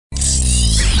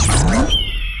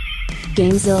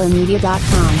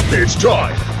GameZillaMedia.com. It's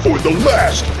time for the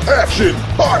Last Action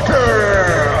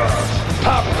Podcast!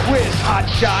 Pop quiz,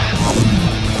 hotshot.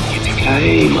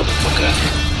 Yippee-ki-yay, motherfucker.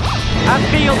 I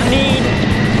feel the need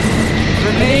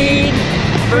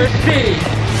for speed.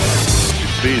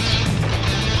 Speeds,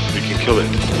 we can kill it.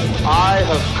 I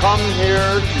have come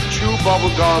here to chew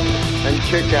bubblegum and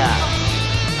kick ass.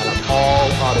 And I'm all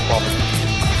out of bubblegum.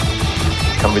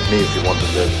 Come with me if you want to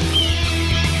live.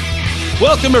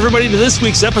 Welcome, everybody, to this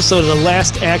week's episode of the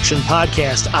Last Action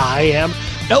Podcast. I am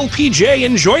LPJ,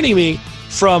 and joining me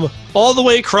from all the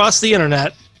way across the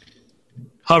internet,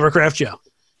 Hovercraft Joe.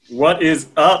 What is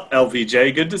up,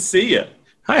 LPJ? Good to see you.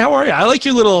 Hi, how are you? I like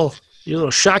your little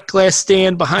shot glass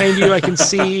stand behind you. I can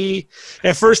see.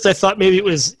 At first, I thought maybe it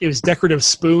was decorative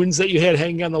spoons that you had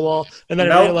hanging on the wall, and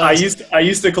then I realized I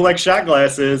used to collect shot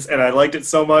glasses, and I liked it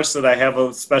so much that I have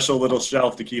a special little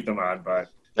shelf to keep them on. But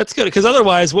that's good, because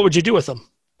otherwise, what would you do with them?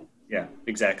 Yeah,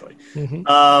 exactly. Mm-hmm.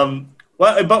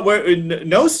 But we're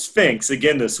no Sphinx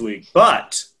again this week,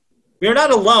 but we are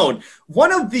not alone.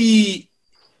 One of the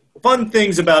fun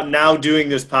things about now doing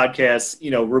this podcast,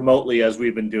 remotely as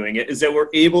we've been doing it, is that we're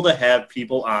able to have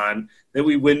people on that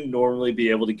we wouldn't normally be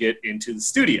able to get into the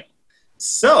studio.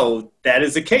 So that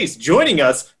is the case. Joining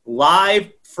us live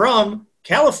from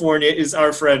California is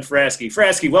our friend Frasky.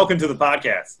 Frasky, welcome to the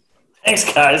podcast.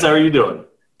 Thanks, guys. How are you doing?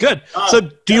 Good. So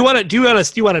do you want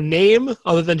a name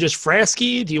other than just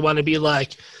Frasky? Do you want to be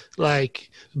like Big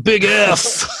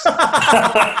F?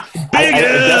 Big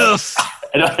F.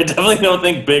 I definitely don't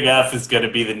think Big F is going to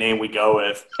be the name we go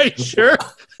with. Are you sure?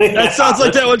 That sounds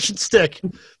like that one should stick.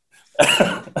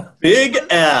 Big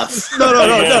F.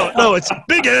 No. It's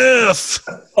Big F.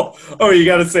 Oh, you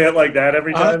got to say it like that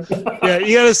every time? Yeah,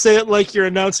 you got to say it like you're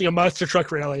announcing a monster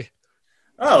truck rally.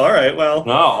 Oh, all right. Well.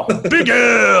 No. Big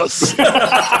F.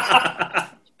 I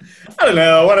don't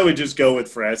know. Why don't we just go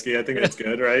with Frasky? I think that's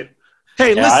good, right?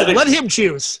 Hey, listen, let him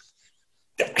choose.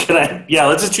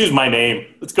 Let's just choose my name.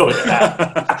 Let's go with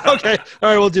that. Okay. All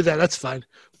right, we'll do that. That's fine.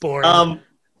 Boring.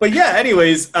 But yeah,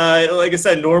 anyways, like I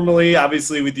said, normally,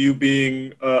 obviously, with you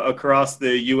being across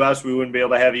the U.S., we wouldn't be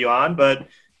able to have you on. But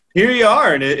here you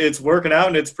are, and it's working out,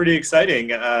 and it's pretty exciting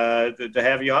to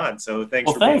have you on. So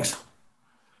thanks. Thanks.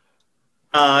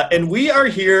 And we are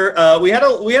here. We had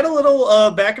a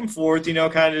little back and forth,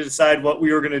 kind of decide what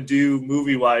we were going to do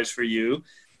movie-wise for you.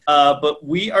 But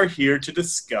we are here to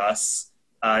discuss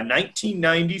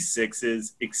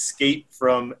 1996's Escape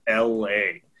from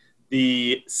L.A.,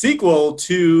 the sequel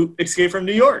to Escape from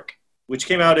New York, which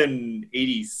came out in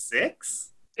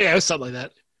 86? Yeah, it was something like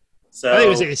that. So I think it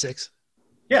was 86.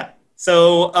 Yeah.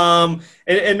 So,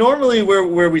 and normally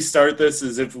where we start this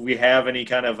is if we have any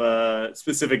kind of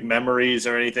specific memories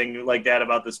or anything like that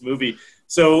about this movie.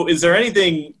 So is there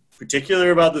anything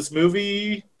particular about this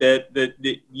movie that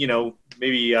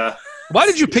maybe... Why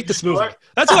did you pick this movie?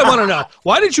 That's what I want to know.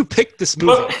 Why did you pick this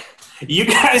movie? Look, you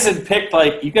guys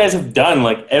have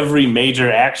done every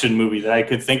major action movie that I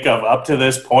could think of up to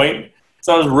this point.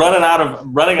 So I was running out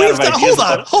of ideas.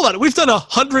 Hold on. We've done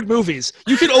 100 movies.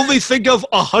 You can only think of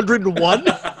 101?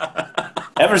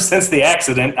 Ever since the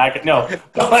accident, I could no.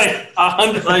 But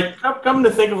 100. Come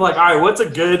to think of all right, what's a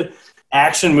good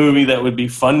action movie that would be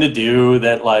fun to do?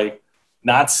 That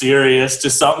not serious,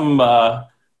 just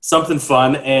something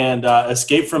fun. And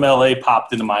Escape from L.A.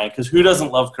 popped into mind because who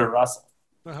doesn't love Kurt Russell?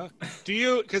 Uh-huh. Do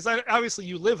you? Because obviously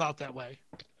you live out that way.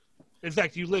 In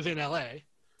fact, you live in L.A.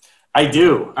 I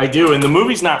do, and the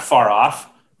movie's not far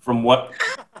off from what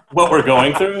we're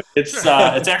going through. It's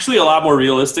actually a lot more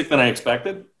realistic than I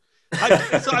expected.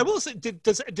 So I will say,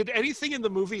 did anything in the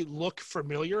movie look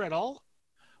familiar at all?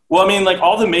 Well, I mean,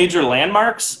 all the major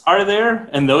landmarks are there,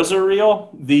 and those are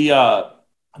real. The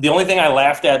only thing I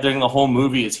laughed at during the whole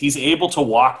movie is he's able to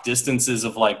walk distances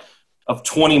of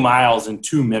 20 miles in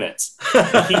 2 minutes.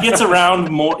 He gets around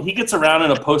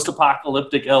in a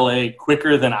post-apocalyptic LA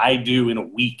quicker than I do in a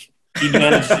week. He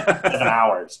managed it in 7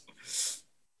 hours.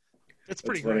 That's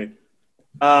pretty great.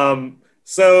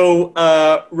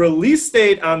 So release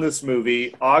date on this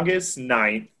movie, August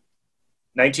 9th,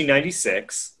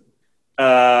 1996.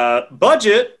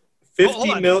 Budget,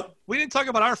 $50 million. We didn't talk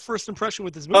about our first impression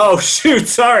with this movie. Oh, shoot.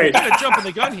 Sorry. I'm going to jump in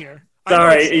the gun here.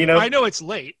 Sorry. I know it's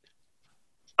late.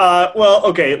 Well,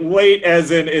 okay. Late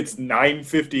as in it's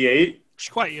 9:58.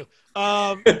 Quite you.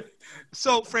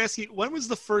 So, Frasky, when was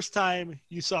the first time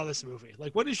you saw this movie?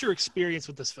 What is your experience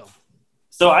with this film?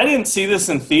 So I didn't see this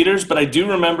in theaters, but I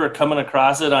do remember coming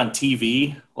across it on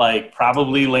TV,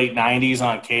 probably late 90s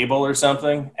on cable or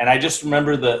something. And I just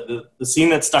remember the scene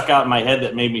that stuck out in my head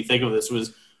that made me think of this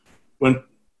was when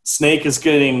Snake is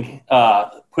getting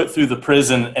put through the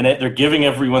prison, and they're giving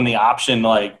everyone the option,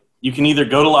 like, you can either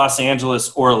go to Los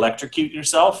Angeles or electrocute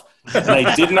yourself. And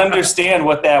I didn't understand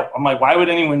what that – I'm like, why would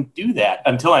anyone do that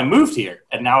until I moved here?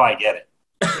 And now I get it.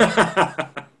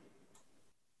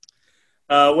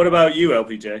 What about you,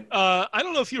 LPJ? I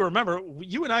don't know if you remember.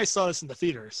 You and I saw this in the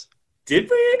theaters. Did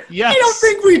we? Yes. I don't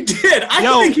think we did. I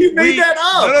think you made that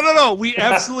up. No. We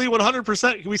absolutely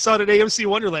 100%. We saw it at AMC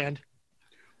Wonderland.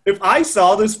 If I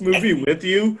saw this movie with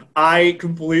you, I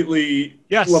completely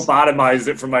lobotomized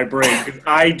it from my brain because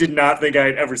I did not think I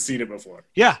had ever seen it before.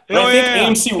 Yeah. I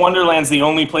think AMC Wonderland's the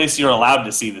only place you're allowed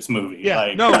to see this movie. Yeah.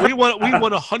 We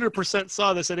 100%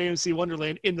 saw this at AMC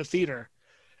Wonderland in the theater.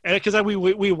 And because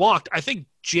we walked, I think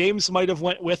James might have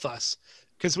went with us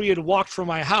because we had walked from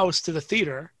my house to the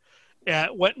theater,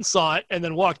 went and saw it, and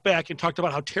then walked back and talked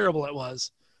about how terrible it was.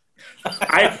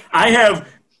 I have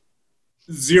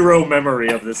zero memory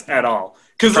of this at all.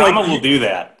 Because Drama will do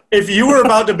that. If you were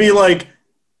about to be like,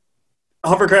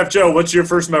 Hovercraft Joe, what's your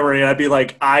first memory? And I'd be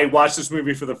like, I watched this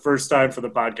movie for the first time for the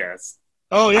podcast.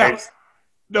 Oh, yeah.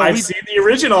 I've seen the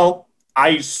original.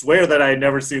 I swear that I had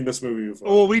never seen this movie before.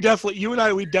 Oh, we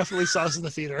definitely saw this in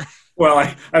the theater. Well,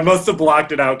 I must have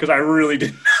blocked it out because I really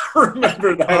did not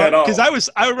remember that at all. Because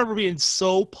I remember being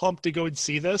so pumped to go and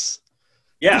see this.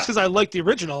 Yeah. Just because I liked the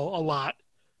original a lot.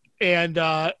 And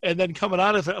then coming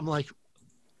out of it, I'm like,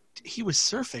 he was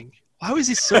surfing. Why was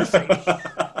he surfing?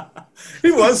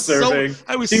 He was surfing.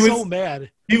 I was so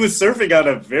mad. He was surfing on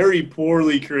a very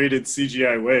poorly created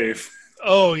CGI wave.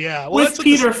 Oh yeah, with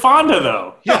Peter Fonda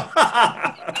though.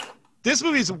 Yeah, this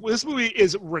movie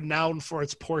is renowned for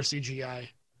its poor CGI.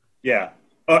 Yeah,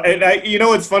 and you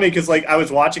know it's funny because like I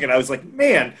was watching it, I was like,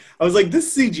 man,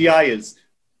 this CGI is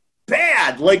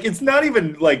bad. Like it's not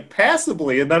even like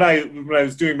passably. And then when I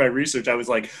was doing my research, I was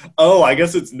like, oh, I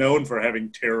guess it's known for having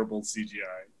terrible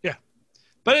CGI. Yeah,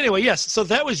 but anyway, yes. So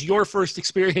that was your first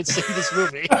experience seeing this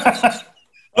movie.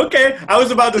 Okay, I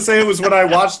was about to say it was when I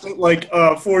watched it like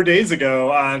 4 days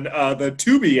ago on the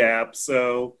Tubi app,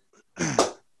 so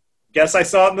guess I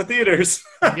saw it in the theaters.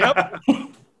 Yep.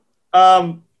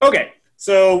 Okay,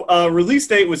 so release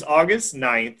date was August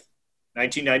 9th,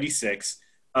 1996.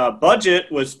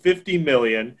 Budget was $50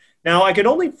 million. Now, I could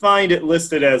only find it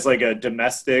listed as like a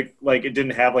domestic, like it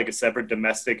didn't have like a separate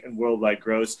domestic and worldwide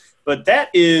gross, but that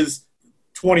is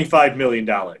 $25 million.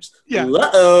 Yeah.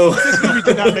 Uh-oh. This movie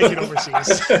did not make it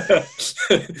overseas.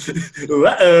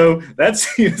 Uh-oh. That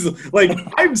seems like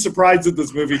I'm surprised that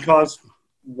this movie cost,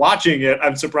 watching it,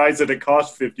 I'm surprised that it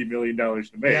cost $50 million to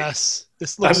make. Yes.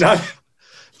 This looks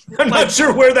I'm not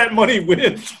sure where that money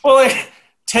went. Well, like,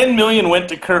 $10 million went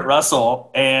to Kurt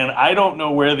Russell, and I don't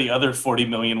know where the other $40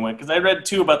 million went, because I read,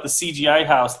 too, about the CGI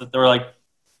house that they were like,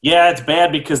 yeah, it's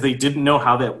bad because they didn't know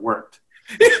how that worked.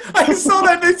 I saw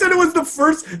that. They said it was the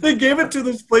first. They gave it to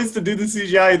this place to do the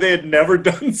CGI. They had never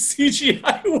done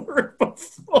CGI work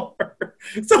before.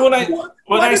 So when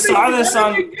I saw this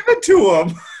on, give it to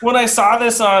them. When I saw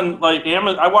this on like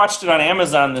Amazon, I watched it on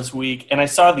Amazon this week, and I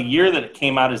saw the year that it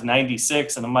came out is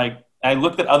 '96, and I'm like, I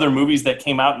looked at other movies that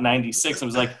came out in '96. It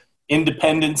was like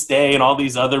Independence Day and all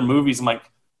these other movies. I'm like,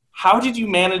 how did you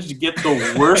manage to get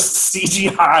the worst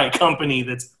CGI company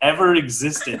that's ever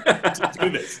existed to do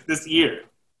this year?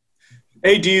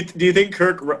 Hey, do you think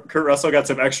Kurt Russell got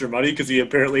some extra money because he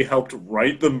apparently helped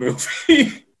write the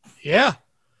movie? Yeah.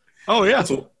 Oh yeah.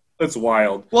 That's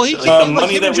wild. Well,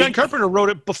 him and John Carpenter wrote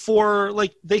it before,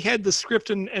 like they had the script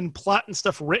and plot and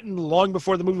stuff written long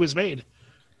before the movie was made.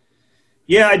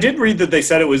 Yeah, I did read that they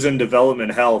said it was in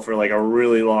development hell for like a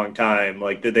really long time.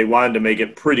 Like that they wanted to make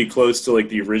it pretty close to like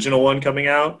the original one coming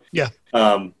out. Yeah.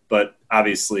 But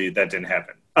obviously that didn't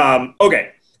happen.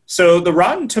 Okay. So the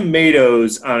Rotten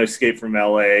Tomatoes on Escape from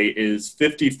LA is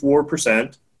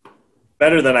 54%.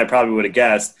 Better than I probably would have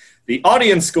guessed. The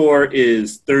audience score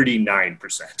is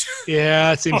 39%.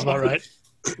 Yeah, it seems about right.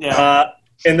 Yeah.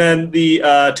 And then the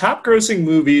top grossing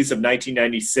movies of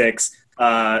 1996,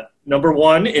 number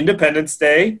 1, Independence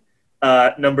Day.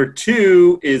 Number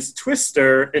 2 is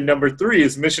Twister. And number 3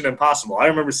 is Mission Impossible. I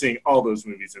remember seeing all those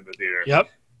movies in the theater. Yep.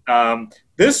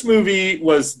 This movie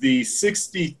was the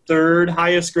 63rd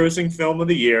highest grossing film of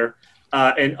the year.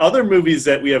 And other movies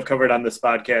that we have covered on this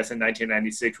podcast in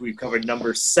 1996, we've covered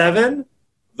number 7,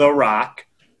 The Rock,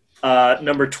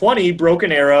 number 20,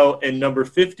 Broken Arrow, and number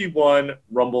 51,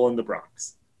 Rumble in the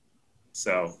Bronx.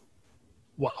 So,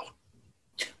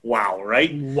 wow,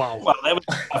 right? Wow. Well, that was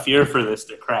a tough year for this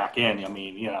to crack in. I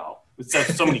mean, you know,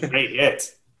 it's so many great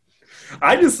hits.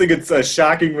 I just think it's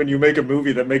shocking when you make a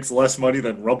movie that makes less money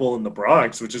than Rumble in the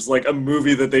Bronx, which is like a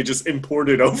movie that they just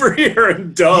imported over here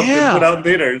and dubbed and put out in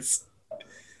theaters.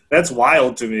 That's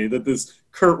wild to me that this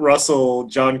Kurt Russell,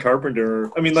 John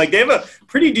Carpenter. I mean, like, they have a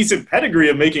pretty decent pedigree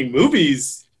of making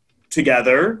movies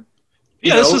together.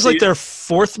 Yeah, this was like their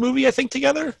fourth movie, I think,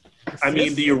 together. I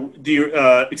mean,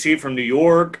 the Escape from New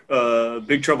York,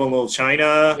 Big Trouble in Little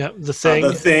China. Yeah, The Thing.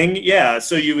 The Thing, yeah.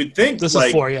 So you would think This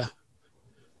is four, yeah.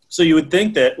 So you would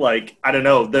think that, like, I don't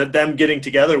know, that them getting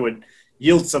together would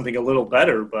yield something a little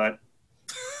better, but...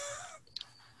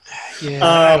 Yeah,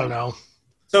 I don't know.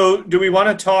 So do we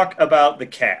want to talk about the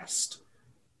cast?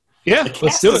 Yeah,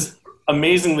 let's do it.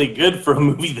 Amazingly good for a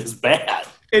movie this bad.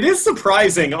 It is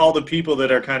surprising all the people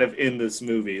that are kind of in this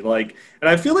movie. Like, and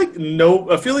I feel like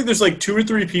there's like 2 or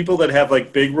 3 people that have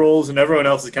like big roles, and everyone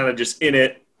else is kind of just in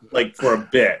it like for a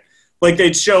bit. Like,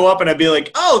 they'd show up and I'd be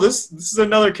like, "Oh, this is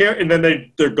another character," and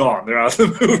then they're gone. They're out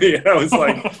of the movie, and I was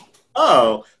like,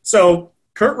 "Oh." So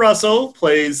Kurt Russell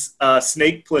plays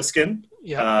Snake Plissken,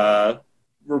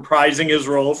 reprising his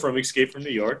role from Escape from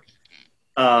New York.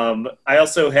 I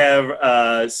also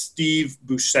have Steve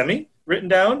Buscemi written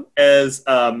down as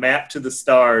Map to the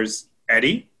Stars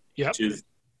Eddie, which is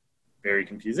very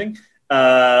confusing.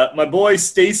 My boy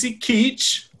Stacy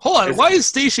Keach. Hold on, why is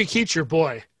Stacy Keach your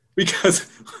boy? Because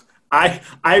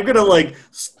I'm gonna like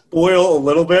spoil a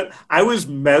little bit. I was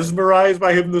mesmerized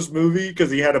by him in this movie because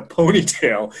he had a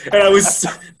ponytail, and I was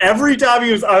every time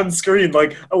he was on screen.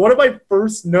 Like, one of my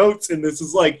first notes in this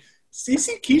is like,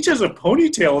 Stacy Keach has a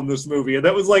ponytail in this movie, and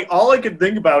that was like all I could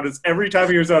think about. Is every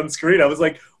time he was on screen, I was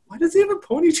like, why does he have a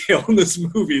ponytail in this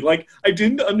movie? Like, I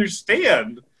didn't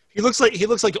understand. He looks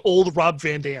like old Rob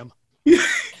Van Dam.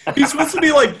 He's supposed to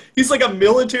be like, he's like a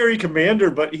military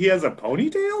commander, but he has a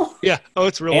ponytail? Yeah. Oh,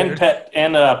 it's really weird.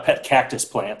 Pet cactus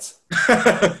plants.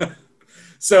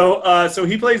 So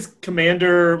he plays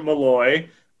Commander Malloy.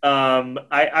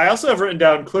 I also have written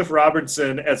down Cliff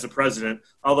Robertson as the president,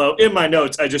 although in my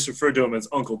notes I just referred to him as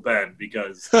Uncle Ben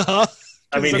because, I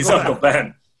mean, he's Uncle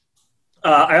Ben.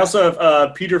 I also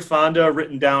have Peter Fonda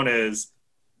written down as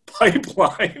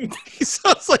Pipeline. He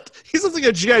sounds like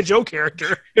a G.I. Joe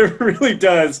character. It really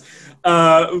does.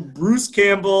 Bruce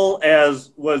Campbell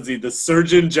as, the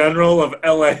Surgeon General of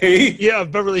L.A.? Yeah,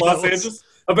 Beverly Hills. Los Angeles?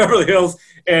 Beverly Hills.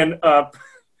 And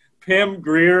Pam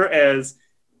Grier as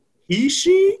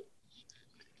she?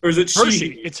 Or is it Hershey? she?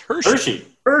 It's Hershey.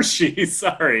 Hershey,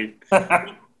 sorry.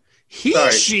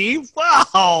 She?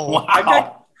 Wow. I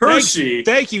got Hershey.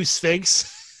 Thank you,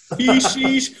 Sphinx.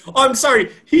 She. Oh, I'm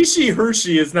sorry. She,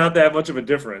 Hershey is not that much of a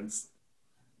difference.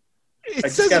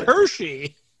 It says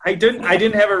Hershey. I didn't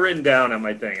have it written down on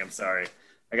my thing. I'm sorry.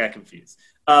 I got confused.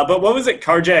 But what was it?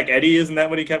 Carjack Eddie? Isn't that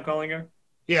what he kept calling her?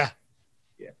 Yeah.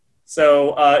 Yeah.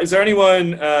 So is there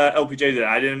anyone, LPJ, that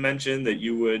I didn't mention that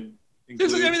you would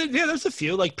include? There's a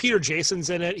few. Like Peter Jason's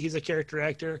in it. He's a character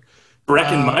actor.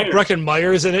 Brecken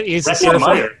Meyer's in it. He's a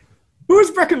surfer. Who is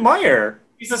Brecken Meyer?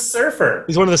 He's a surfer.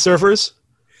 He's one of the surfers.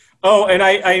 Oh, and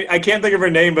I can't think of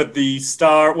her name, but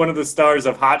one of the stars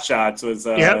of Hot Shots was...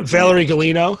 Valerie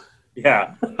Galino.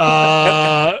 Yeah.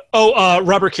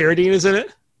 Robert Carradine is in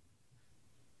it.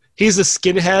 He's the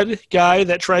skinhead guy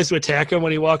that tries to attack him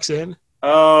when he walks in.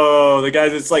 Oh, the guy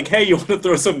that's like, hey, you want to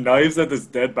throw some knives at this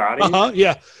dead body?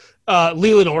 Yeah.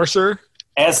 Leland Orser.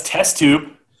 As Test Tube.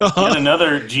 Yet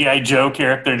another G.I. Joe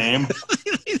character name.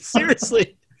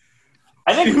 Seriously.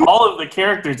 I think all of the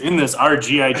characters in this are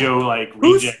G.I. Joe, like,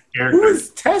 reject characters. Who is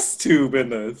Test Tube in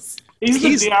this?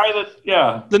 He's the guy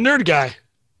that, the nerd guy.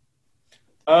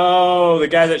 Oh, the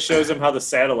guy that shows him how the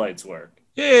satellites work.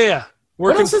 Yeah.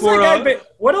 What else has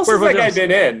that guy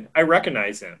been in? I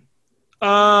recognize him.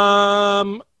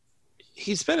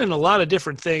 He's been in a lot of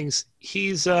different things.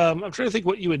 He's I'm trying to think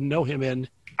what you would know him in.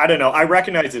 I don't know. I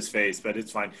recognize his face, but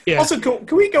it's fine. Yeah. Also,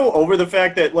 can we go over the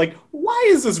fact that, like, why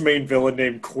is this main villain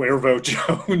named Cuervo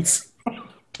Jones?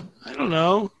 I don't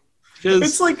know.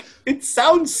 It's like, it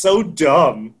sounds so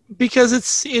dumb. Because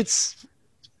it's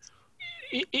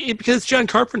John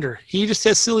Carpenter. He just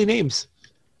has silly names.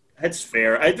 That's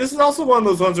fair. This is also one of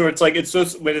those ones where it's like, it's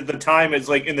just, but at the time it's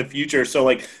like in the future. So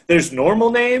like there's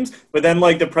normal names, but then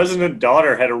like the president's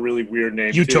daughter had a really weird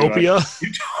name. Utopia. Too.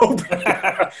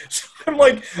 Utopia. So I'm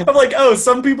like, oh,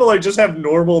 some people just have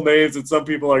normal names and some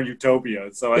people are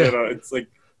Utopia. So I don't know. It's like,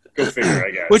 go figure,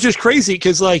 I guess. Which is crazy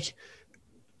because like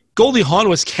Goldie Hawn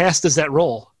was cast as that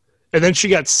role and then she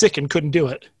got sick and couldn't do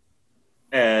it.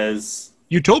 As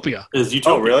Utopia.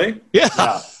 Oh, really?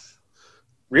 Yeah.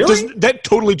 Really? That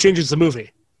totally changes the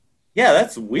movie. Yeah,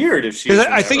 that's weird. If she,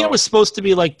 I think it was supposed to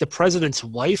be like the president's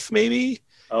wife, maybe,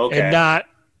 and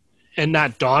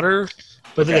not daughter.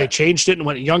 But then they changed it and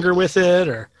went younger with it,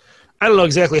 or I don't know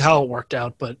exactly how it worked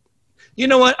out. But you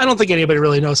know what? I don't think anybody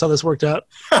really knows how this worked out.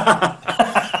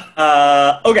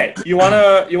 Okay, you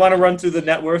wanna run through the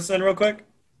net worths then real quick?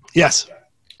 Yes.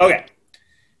 Okay.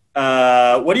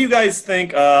 What do you guys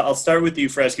think? I'll start with you,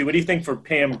 Fresky. What do you think for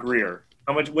Pam Grier?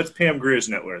 What's Pam Grier's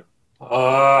net worth?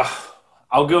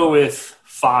 I'll go with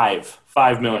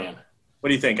 $5 million. What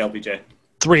do you think, LPJ?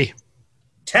 3.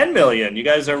 $10 million. You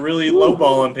guys are really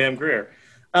lowballing Pam Grier.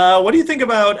 What do you think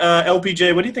about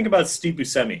LPJ? What do you think about Steve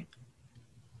Buscemi?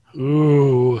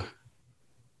 Ooh.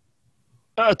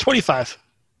 25.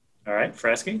 All right,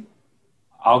 Fresky.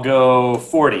 I'll go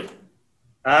 40.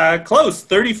 Close.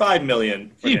 35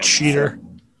 million. You cheater.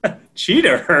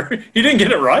 Cheater. He didn't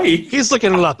get it right. He's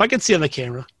looking it up. I can see on the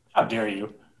camera. How dare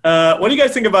you? What do you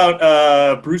guys think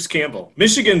about Bruce Campbell?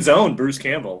 Michigan's own Bruce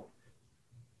Campbell.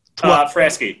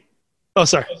 Fresky. Oh,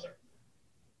 sorry.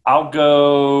 I'll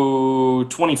go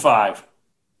 25.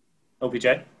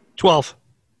 LPJ. 12.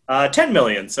 10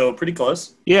 million. So pretty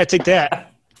close. Yeah, take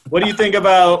that. What do you think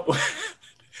about?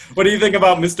 What do you think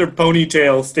about Mr.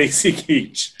 Ponytail Stacy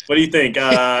Keach? What do you think?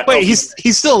 Wait,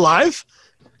 he's still alive?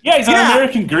 Yeah, he's on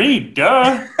American Greed.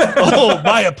 Duh. Oh,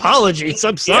 my apologies.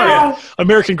 I'm sorry. Yeah.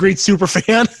 American Greed super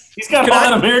fan. He's got all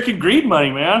that American Greed money,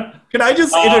 man. Can I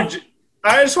just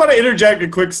I just want to interject a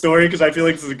quick story because I feel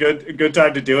like this is a good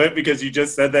time to do it because you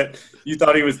just said that you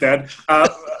thought he was dead.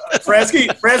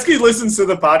 Frasky listens to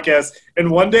the podcast,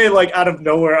 and one day, like out of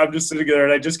nowhere, I'm just sitting there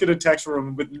and I just get a text from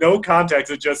him with no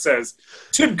context. It just says,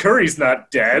 "Tim Curry's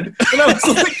not dead," and I was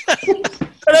like,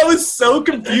 and I was so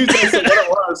confused as to what it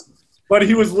was. But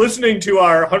he was listening to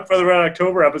our Hunt for the Red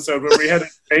October episode where we had a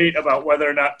debate about whether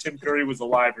or not Tim Curry was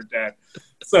alive or dead.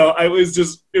 So it was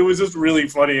just really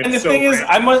funny. And the thing is,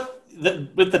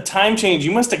 with the time change,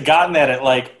 you must have gotten that at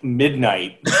like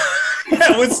midnight.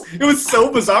 Yeah, it was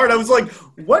so bizarre, and I was like,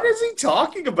 "What is he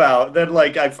talking about?" Then,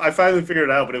 like, I finally figured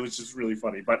it out, but it was just really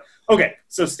funny. But okay,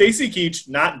 so Stacy Keach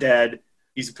not dead.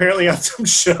 He's apparently on some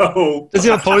show. Does he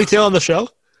have a ponytail on the show?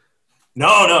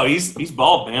 No, he's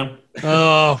bald, man.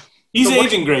 Oh, he's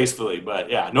aging gracefully, but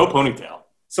yeah, no ponytail.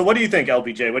 So, what do you think,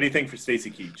 LPJ? What do you think for Stacy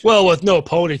Keach? well, with no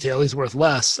ponytail, he's worth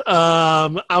less.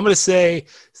 I'm gonna say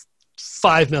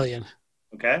 $5 million.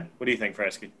 Okay, what do you think,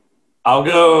 Fresky? I'll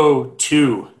go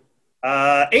 2.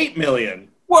 8 million.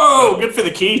 Whoa, good for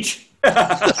the Keach.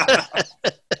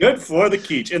 Good for the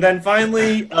Keach. And then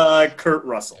finally, Kurt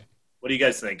Russell. What do you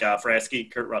guys think, Frasky?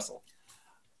 Kurt Russell.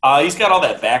 He's got all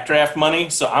that backdraft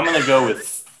money, so I'm going to go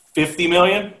with $50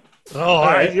 million. Oh, all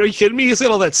right. Are you kidding me? He's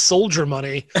got all that soldier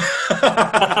money.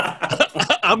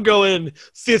 I'm going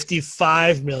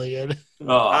 $55 million.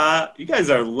 You guys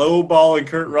are lowballing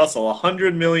Kurt Russell.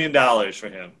 $100 million for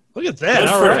him. Look at that.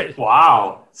 All right.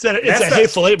 Wow. It's a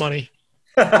hateful eight money.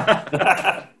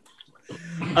 And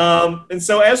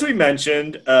so, as we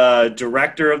mentioned,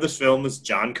 director of this film is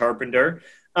John Carpenter.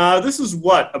 This is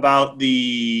about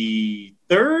the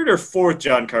third or fourth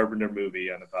John Carpenter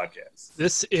movie on the podcast?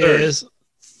 This is,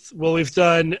 well, we've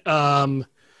done,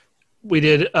 we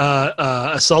did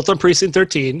Assault on Precinct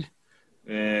 13.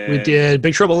 And we did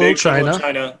Big Trouble in Little China.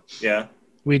 China. Yeah.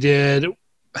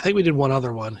 I think we did one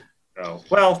other one. Oh,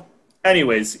 well,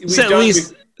 anyways. This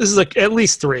is at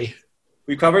least 3.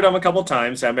 We covered him a couple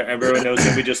times. Everyone knows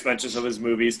him. We just mentioned some of his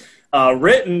movies.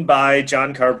 Written by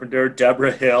John Carpenter,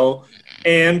 Deborah Hill,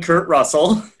 and Kurt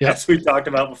Russell, as we talked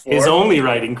about before. His only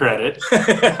writing credit.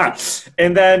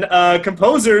 And then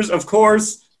composers, of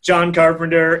course, John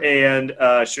Carpenter and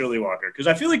Shirley Walker. Because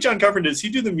I feel like John Carpenter, does he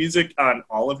do the music on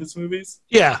all of his movies?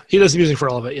 Yeah, he does the music for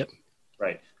all of it, yep.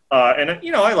 Right. And,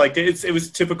 I liked it. It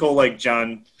was typical, like,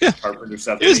 John Carpenter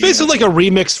stuff. It was basically like a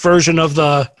remixed version of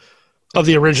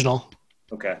the original.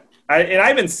 Okay. I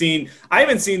haven't seen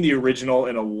the original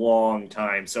in a long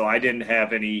time, so I didn't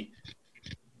have any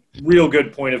real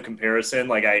good point of comparison.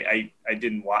 Like, I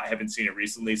haven't seen it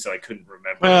recently, so I couldn't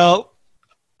remember. Well,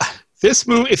 this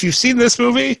movie, if you've seen this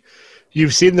movie,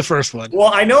 you've seen the first one.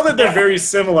 Well, I know that they're very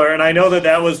similar, and I know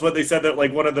that was what they said, that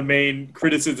like one of the main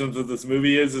criticisms of this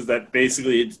movie is that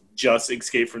basically it's just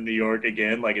Escape from New York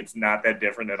again. Like, it's not that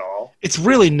different at all. It's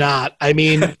really not. I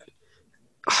mean,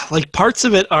 like, parts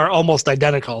of it are almost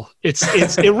identical. It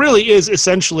really is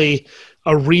essentially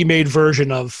a remade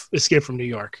version of Escape from New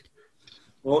York.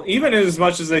 Well, even as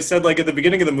much as they said, like, at the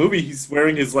beginning of the movie, he's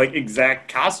wearing his, like,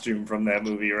 exact costume from that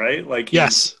movie, right? Like,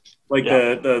 yes. Like,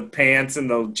 the pants and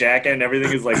the jacket and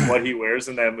everything is, like, what he wears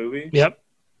in that movie. Yep.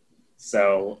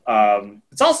 So,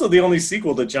 it's also the only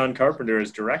sequel that John Carpenter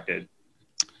has directed.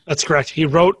 That's correct. He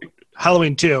wrote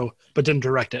Halloween 2, but didn't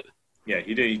direct it. Yeah,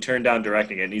 he did. He turned down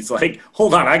directing it, and he's like,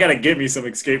 hold on, I got to give me some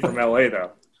Escape from L.A.,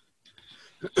 though.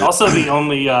 It's also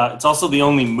the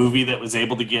only movie that was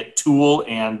able to get Tool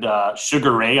and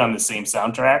Sugar Ray on the same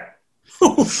soundtrack.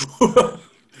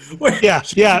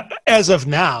 Yeah. As of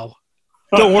now,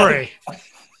 don't worry.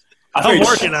 I'm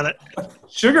working on it.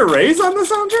 Sugar Ray's on the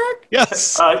soundtrack?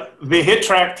 Yes. The hit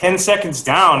track 10 Seconds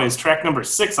Down is track number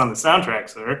 6 on the soundtrack,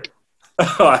 sir.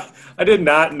 I did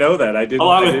not know that.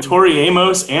 Along with Tori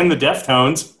Amos and the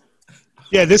Deftones.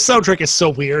 Yeah, this soundtrack is so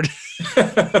weird.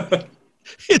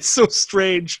 It's so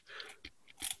strange.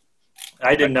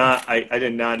 I did not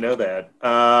know that.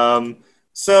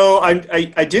 So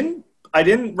I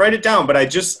didn't write it down, but I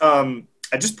just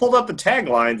pulled up the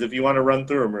taglines if you want to run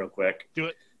through them real quick. Do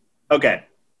it. Okay.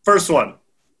 First one.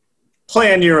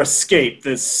 Plan your escape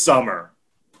this summer.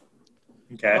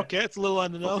 Okay, it's a little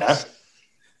on the nose. Okay.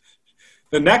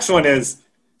 The next one is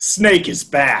Snake is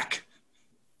back.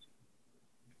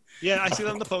 Yeah, I see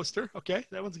that on the poster. Okay,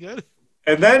 that one's good.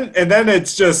 And then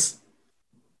it's just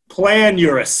plan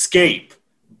your escape.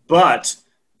 But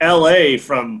LA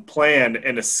from plan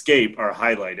and escape are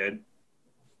highlighted.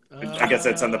 I guess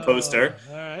that's on the poster.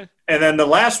 All right. And then the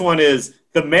last one is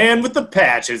the man with the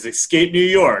patch has escaped New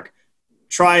York.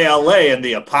 Try LA in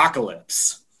the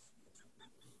apocalypse.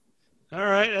 All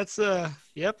right, that's a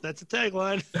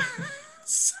tagline.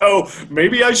 So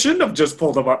maybe I shouldn't have just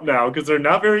pulled them up now because they're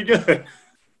not very good.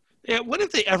 Yeah, when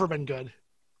have they ever been good?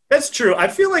 That's true. I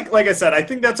feel like I said, I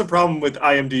think that's a problem with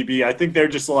IMDb. I think they're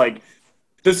just like,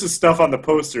 this is stuff on the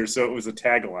poster, so it was a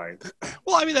tagline.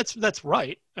 Well, I mean, that's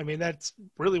right. I mean, that's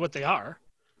really what they are.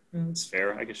 That's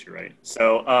fair. I guess you're right.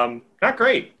 So, not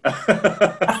great.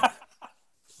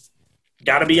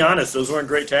 Gotta be honest, those weren't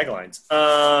great taglines.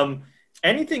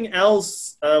 Anything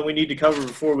else we need to cover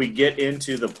before we get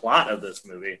into the plot of this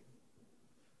movie?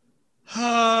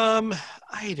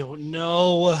 I don't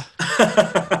know.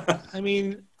 I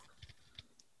mean,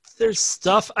 there's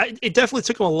stuff. It definitely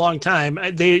took them a long time.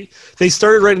 They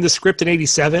started writing the script in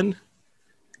 '87,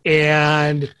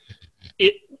 and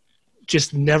it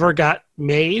just never got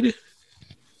made,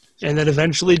 and then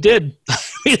eventually did. I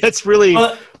mean, that's really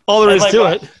all there is to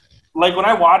it. Like when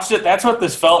I watched it, that's what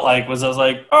this felt like. I was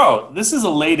like, oh, this is a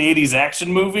late '80s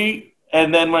action movie,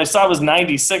 and then when I saw it was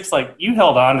 '96, like you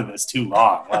held on to this too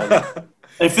long. Like,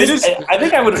 I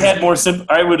think I would have had more.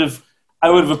 I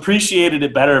would have appreciated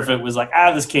it better if it was like,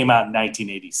 this came out in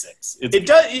 1986. It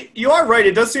does. You are right.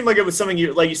 It does seem like it was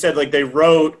something like you said, like they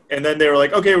wrote and then they were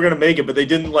like, okay, we're gonna make it, but they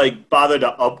didn't like bother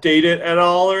to update it at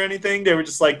all or anything. They were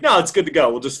just like, no, it's good to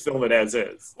go. We'll just film it as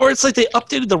is. Or it's like they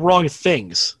updated the wrong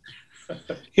things.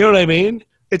 You know what I mean?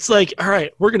 It's like, all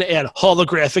right, we're gonna add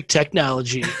holographic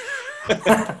technology.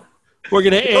 We're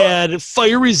gonna add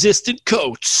fire-resistant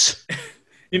coats.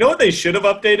 You know what they should have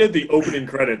updated? The opening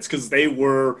credits, because they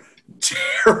were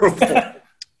terrible.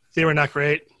 They were not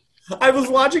great. I was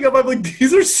watching them. I'm like,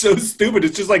 these are so stupid.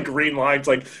 It's just like green lines,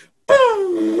 like.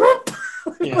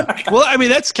 Yeah. Well, I mean,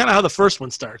 that's kind of how the first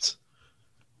one starts.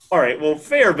 All right. Well,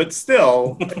 fair, but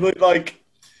still, like,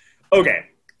 okay.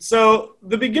 So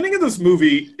the beginning of this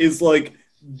movie is like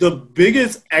the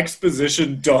biggest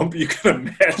exposition dump you can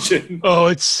imagine. Oh,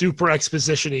 it's super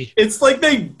exposition-y. It's like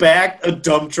they backed a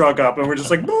dump truck up, and we're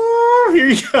just like, here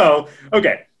you go.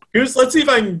 Okay. Let's see if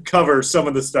I can cover some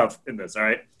of the stuff in this, all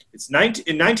right? In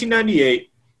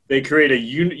 1998, they create a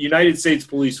United States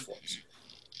police force.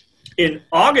 In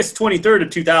August 23rd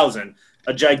of 2000,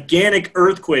 a gigantic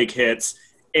earthquake hits,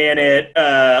 and it,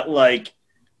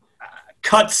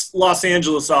 cuts Los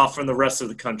Angeles off from the rest of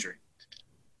the country.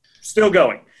 Still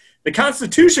going. The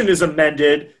Constitution is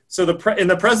amended, so the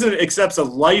president accepts a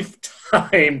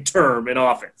lifetime term in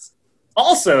office.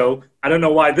 Also, I don't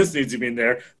know why this needs to be in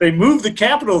there, they moved the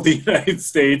capital of the United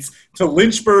States to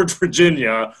Lynchburg,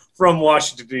 Virginia from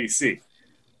Washington, D.C.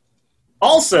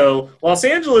 Also, Los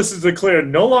Angeles is declared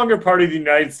no longer part of the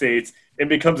United States and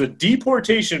becomes a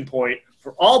deportation point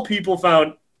for all people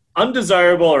found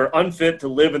undesirable or unfit to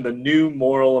live in the new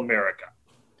moral America.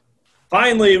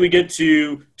 Finally, we get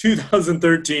to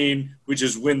 2013, which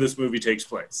is when this movie takes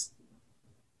place.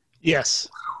 Yes.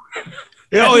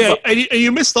 Oh yeah, and you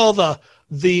missed all the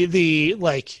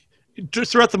like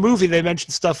just throughout the movie. They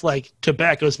mentioned stuff like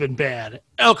tobacco's been banned,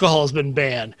 alcohol's been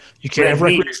banned. You can't have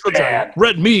recreational drugs,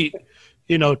 red meat.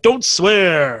 You know, don't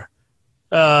swear.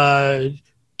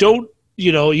 Don't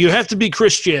you have to be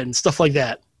Christian. Stuff like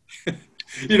that.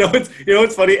 You know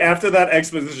what's funny? After that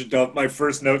exposition dump, my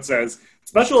first note says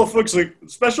special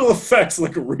effects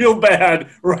look real bad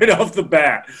right off the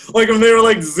bat. Like when they were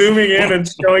like zooming in and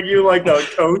showing you like the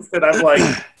coast, and I'm like,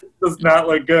 this does not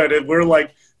look good. And we're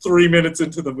like 3 minutes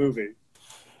into the movie.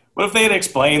 What if they had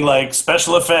explained like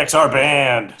special effects are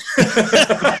banned,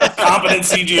 competent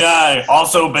CGI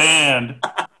also banned?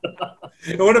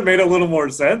 It would have made a little more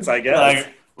sense, I guess.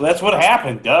 Like, well, that's what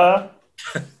happened, duh.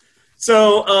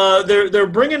 So they're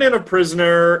bringing in a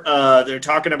prisoner. They're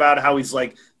talking about how he's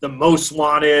like the most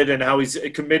wanted and how he's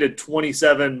committed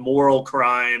 27 moral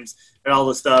crimes and all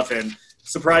this stuff. And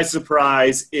surprise,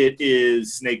 surprise, it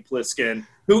is Snake Plissken,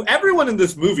 who everyone in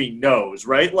this movie knows,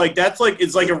 right? Like that's like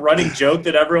it's like a running joke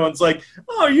that everyone's like,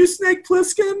 "Oh, are you Snake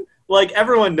Plissken?" Like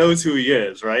everyone knows who he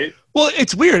is, right? Well,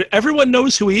 it's weird. Everyone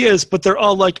knows who he is, but they're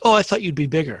all like, "Oh, I thought you'd be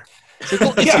bigger." It's like,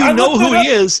 well, if you know who he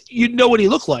is, you'd know what he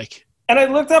looked like. And I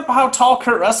looked up how tall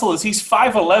Kurt Russell is. He's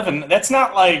 5'11". That's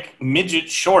not like midget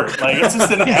short. Like it's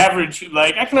just an average.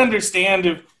 Like I can understand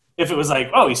if it was like,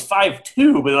 oh, he's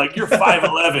 5'2", but like you're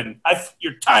 5'11".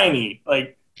 You're tiny.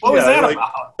 Like what was that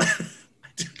about?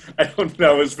 I don't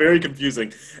know. It's very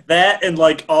confusing. That and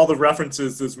like all the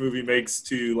references this movie makes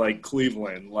to like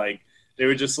Cleveland. Like they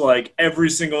were just like every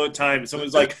single time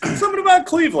someone's like, something about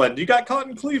Cleveland. You got caught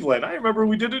in Cleveland. I remember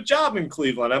we did a job in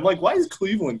Cleveland. I'm like, why does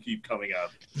Cleveland keep coming up?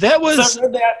 That was.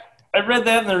 So I read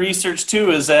that in the research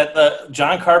too. Is that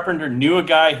John Carpenter knew a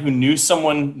guy who knew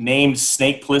someone named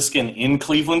Snake Plissken in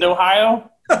Cleveland,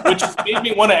 Ohio, which made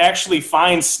me want to actually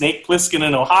find Snake Plissken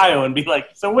in Ohio and be like,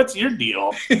 so what's your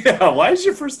deal? Yeah, why is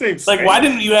your first name Snake? Like, why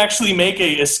didn't you actually make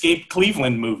a Escape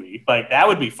Cleveland movie? Like that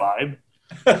would be fine.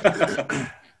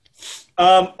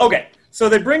 Okay, so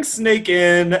they bring Snake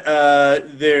in. A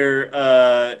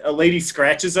lady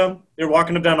scratches him. They're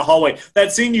walking him down the hallway.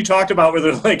 That scene you talked about where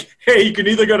they're like, hey, you can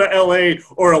either go to L.A.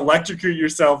 or electrocute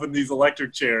yourself in these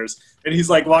electric chairs. And he's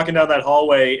like walking down that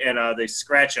hallway, and they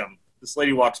scratch him. This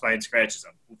lady walks by and scratches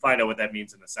him. We'll find out what that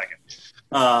means in a second.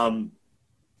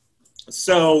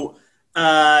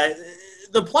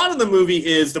 The plot of the movie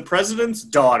is the president's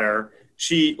daughter.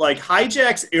 She like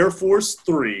hijacks Air Force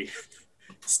 3.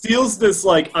 Steals this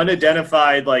like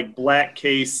unidentified like black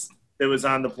case that was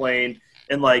on the plane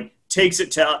and like takes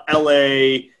it to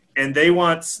LA, and they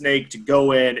want Snake to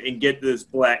go in and get this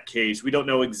black case. We don't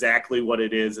know exactly what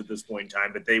it is at this point in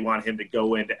time, but they want him to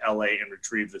go into LA and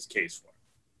retrieve this case for him.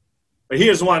 But he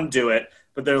doesn't want to do it.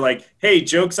 But they're like, hey,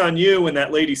 joke's on you. When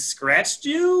that lady scratched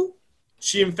you,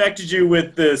 she infected you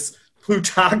with this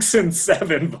Plutoxin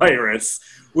 7 virus.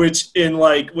 Which in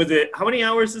like, with it, how many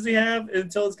hours does he have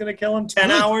until it's going to kill him?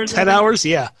 10 hours? 10 hours,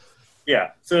 yeah.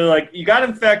 Yeah. So like you got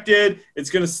infected. It's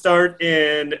going to start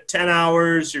in 10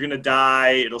 hours. You're going to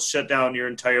die. It'll shut down your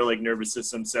entire like nervous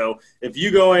system. So if you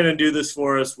go in and do this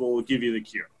for us, we'll give you the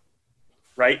cure.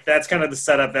 Right? That's kind of the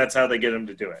setup. That's how they get him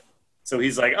to do it. So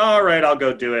he's like, all right, I'll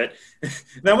go do it.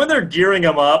 Then when they're gearing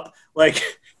him up, like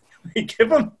they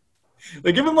give him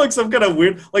like some kind of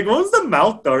weird, like what was the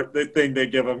mouth dart thing they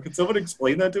give him? Can someone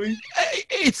explain that to me?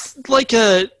 It's like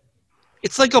a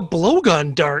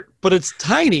blowgun dart, but it's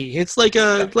tiny. It's like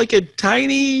a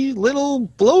tiny little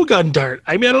blowgun dart.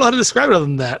 I mean, I don't know how to describe it other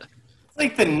than that. It's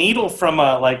like the needle from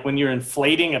like when you're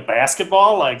inflating a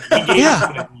basketball. Like he gave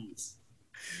yeah.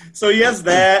 So he has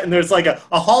that, and there's like a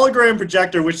hologram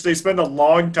projector, which they spend a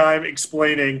long time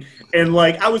explaining. And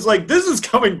like I was like, this is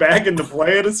coming back into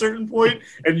play at a certain point,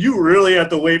 and you really have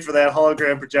to wait for that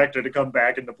hologram projector to come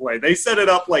back into play. They set it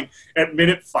up like at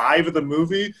minute 5 of the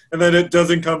movie, and then it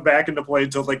doesn't come back into play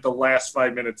until like the last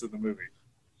 5 minutes of the movie.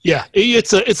 Yeah,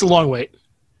 it's a long wait.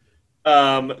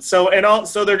 So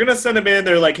they're gonna send him in.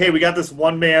 They're like, hey, we got this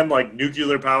one-man like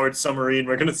nuclear-powered submarine.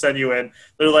 We're gonna send you in.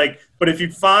 They're like, but if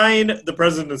you find the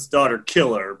president's daughter,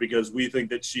 kill her, because we think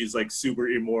that she's like super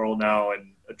immoral now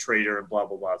and a traitor and blah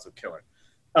blah blah. So kill her.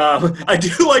 I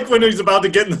do like when he's about to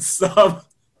get in the sub.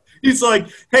 He's like,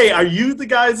 hey, are you the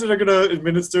guys that are gonna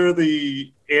administer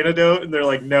the antidote? And they're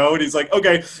like, no. And he's like,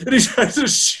 okay. And he tries to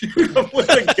shoot him with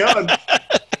a gun.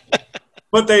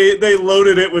 But they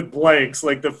loaded it with blanks.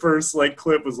 Like the first like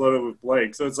clip was loaded with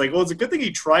blanks. So it's like, well, it's a good thing he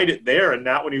tried it there and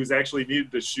not when he was actually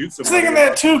needed to shoot somebody. I was thinking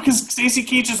that too, because Stacey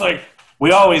Keach is like,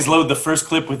 we always load the first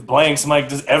clip with blanks. I'm like,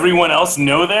 does everyone else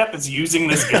know that's using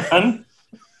this gun?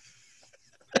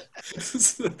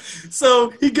 So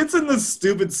he gets in this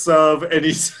stupid sub and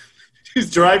he's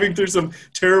driving through some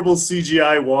terrible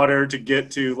CGI water to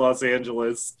get to Los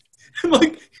Angeles. And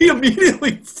like he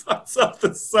immediately fucks up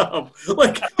the sub.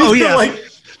 Like, oh yeah,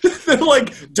 they're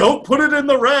like, don't put it in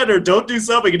the red or don't do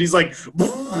something. And he's like,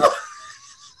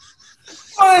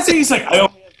 he's like, I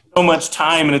only have so much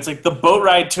time, and it's like the boat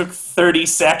ride took 30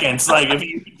 seconds. Like if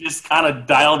you just kind of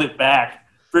dialed it back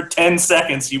for 10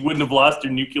 seconds, you wouldn't have lost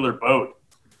your nuclear boat.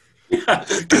 Yeah,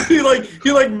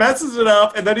 he messes it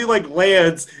up, and then he like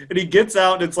lands, and he gets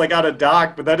out, and it's like on a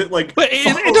dock, but then it like. But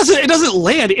it doesn't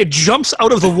land. It jumps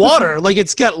out of the water like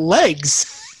it's got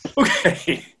legs.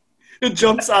 Okay, it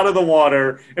jumps out of the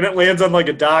water, and it lands on like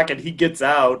a dock, and he gets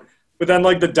out, but then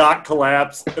like the dock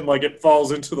collapsed and like it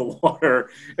falls into the water,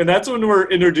 and that's when we're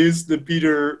introduced to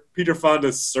Peter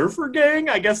Fonda's surfer gang.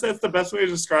 I guess that's the best way to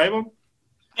describe them.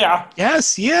 Yeah.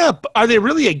 Yes, yeah. But are they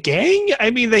really a gang?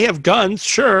 I mean, they have guns,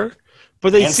 sure,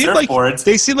 but they And seem like surfboards.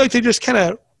 they just kind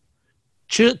of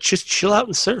chill out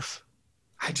and surf.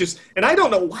 I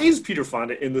don't know, why is Peter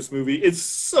Fonda in this movie? It's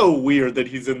so weird that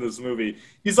he's in this movie.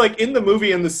 He's like in the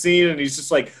movie, in the scene, and he's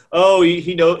just like, oh,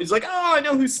 he knows. He's like, oh, I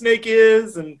know who Snake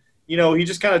is, and he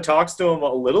just kind of talks to him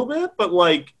a little bit, but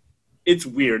like, it's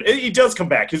weird. He does come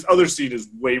back. His other scene is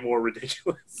way more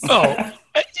ridiculous. Oh,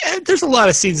 there's a lot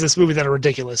of scenes in this movie that are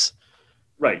ridiculous.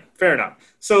 Right, fair enough.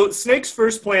 So Snake's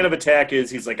first plan of attack is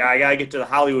he's like, I gotta get to the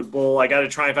Hollywood Bowl. I gotta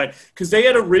try and find, because they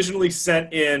had originally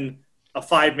sent in a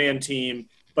 5-man team,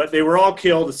 but they were all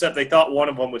killed except they thought one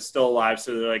of them was still alive.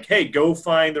 So they're like, hey, go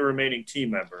find the remaining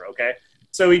team member, okay?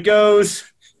 So he goes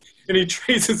and he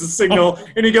traces a signal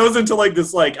and he goes into like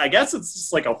this, like, I guess it's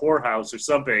just like a whorehouse or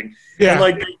something. Yeah. And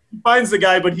like he finds the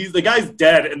guy, but the guy's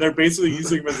dead, and they're basically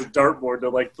using him as a dartboard to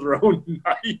like throw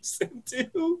knives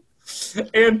into.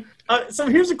 And so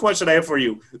here's a question I have for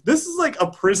you. This is like a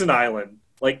prison island,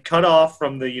 like cut off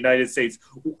from the United States.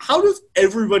 How does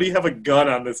everybody have a gun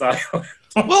on this island?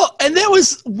 Well, and that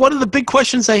was one of the big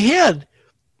questions I had.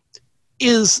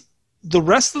 Is the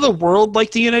rest of the world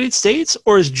like the United States,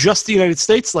 or is just the United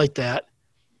States like that?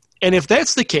 And if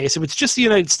that's the case, if it's just the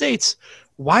United States,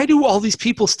 why do all these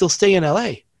people still stay in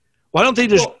LA? Why don't they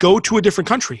just go to a different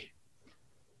country?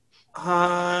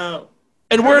 And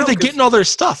where are they getting all their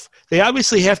stuff? They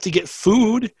obviously have to get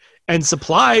food and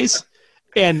supplies,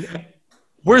 and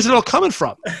where's it all coming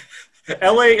from?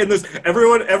 LA and this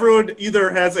everyone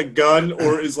either has a gun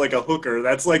or is like a hooker.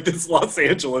 That's like this Los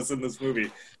Angeles in this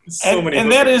movie. So many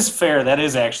and that is fair. That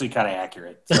is actually kind of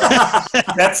accurate. So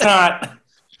that's not.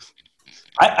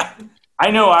 I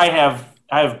know I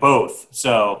have both.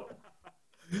 So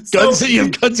guns. You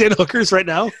have guns and hookers right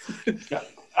now.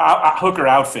 Hooker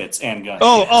outfits and guns.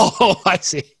 Oh, I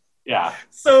see. Yeah.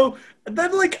 So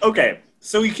then, like, okay.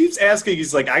 So he keeps asking.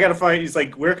 He's like, he's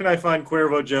like, where can I find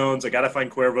Cuervo Jones? I gotta find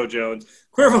Cuervo Jones.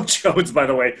 Cuervo Jones, by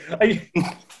the way.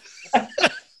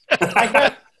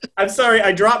 I'm sorry,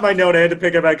 I dropped my note. I had to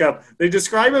pick it back up. They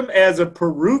describe him as a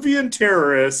Peruvian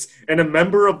terrorist and a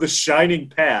member of the Shining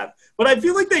Path. But I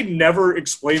feel like they never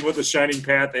explain what the Shining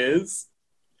Path is.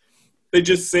 They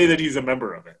just say that he's a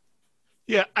member of it.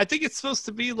 Yeah, I think it's supposed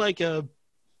to be like a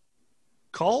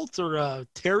cult or a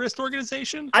terrorist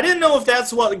organization. I didn't know if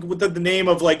that's what the name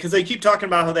of, like, because they keep talking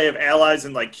about how they have allies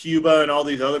in like Cuba and all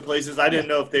these other places. I didn't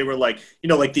know if they were like,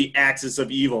 like the Axis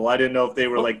of Evil. I didn't know if they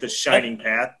were like the Shining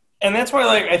Path. And that's why,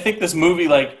 like, I think this movie,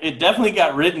 like, it definitely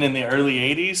got written in the early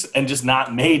 80s and just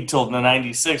not made till the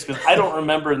 96, because I don't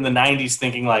remember in the 90s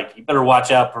thinking, like, you better watch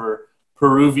out for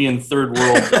Peruvian third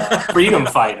world freedom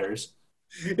fighters.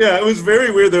 Yeah, it was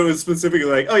very weird that it was specifically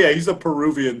like, oh, yeah, he's a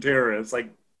Peruvian terrorist. Like,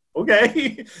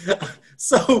 okay.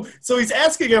 So he's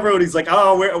asking everyone, he's like,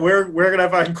 oh, where can I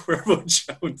find Cuervo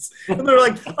Jones? And they're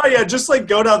like, oh, yeah, just, like,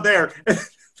 go down there.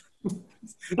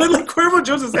 Then, like, Cuervo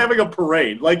Jones is having a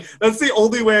parade. Like, that's the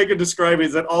only way I can describe it,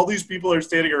 is that all these people are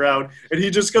standing around, and he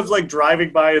just comes, like,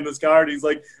 driving by in this car, and he's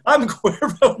like, I'm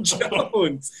Cuervo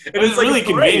Jones. And it's like really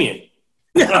convenient.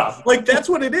 Yeah, like, that's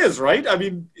what it is, right? I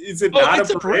mean, is it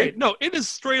not a parade? No, it is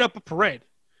straight up a parade.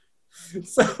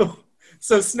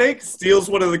 So Snake steals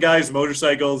one of the guy's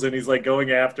motorcycles, and he's, like,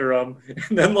 going after him.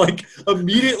 And then, like,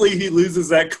 immediately he loses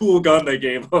that cool gun they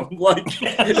gave him, like,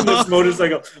 in this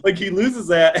motorcycle. Like, he loses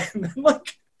that, and then,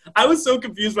 like, I was so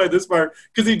confused by this part,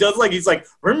 because he does, like, he's like,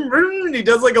 vroom, vroom, and he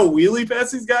does, like, a wheelie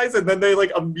past these guys, and then they,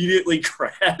 like, immediately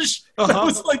crash. And I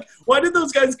was like, why did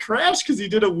those guys crash? Because he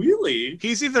did a wheelie.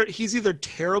 He's either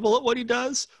terrible at what he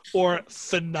does or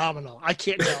phenomenal. I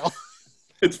can't tell.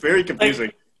 It's very confusing.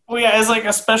 Like, well, yeah, as, like,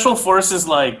 a special forces,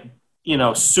 like,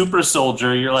 super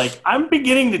soldier, you're like, I'm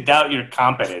beginning to doubt your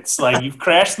competence. Like, you've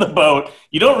crashed the boat.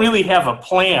 You don't really have a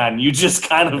plan. You just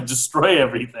kind of destroy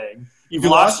everything. You've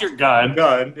lost your gun.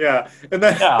 Yeah. And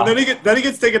then he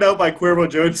gets taken out by Cuervo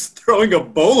Jones throwing a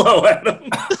bolo at him.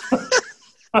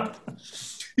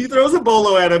 He throws a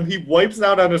bolo at him. He wipes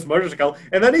out on his motorcycle,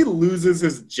 and then he loses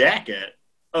his jacket.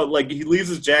 He leaves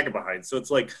his jacket behind. So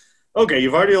it's like, okay,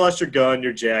 you've already lost your gun,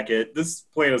 your jacket. This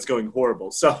plan is going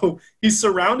horrible. So he's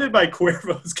surrounded by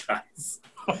Cuervo's guys,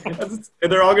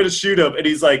 and they're all going to shoot him. And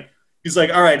he's like,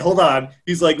 all right, hold on.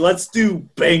 He's like, let's do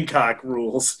Bangkok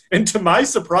rules. And to my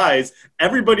surprise,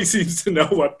 everybody seems to know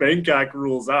what Bangkok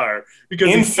rules are.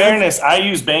 Because in fairness, I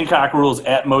use Bangkok rules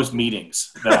at most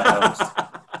meetings that I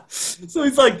host. So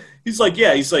he's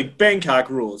like, Bangkok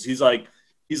rules. He's like,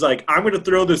 I'm going to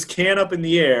throw this can up in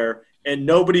the air, and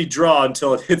nobody draw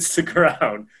until it hits the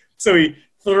ground. So he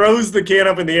throws the can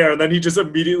up in the air, and then he just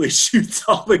immediately shoots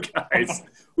all the guys,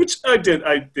 which I did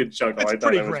chuckle. I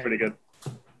thought that was pretty good.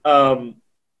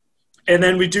 And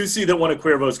then we do see that one of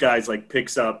Cuervo's guys like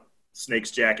picks up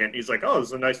Snake's jacket, and he's like, "Oh, this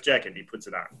is a nice jacket." And he puts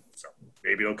it on, so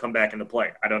maybe it'll come back into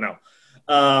play. I don't know.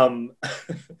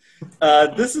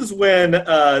 This is when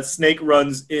Snake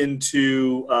runs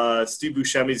into Steve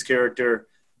Buscemi's character,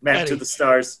 Matt Eddie. to the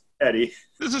Stars, Eddie.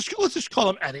 Let's just call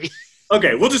him Eddie.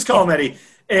 Okay, we'll just call him Eddie.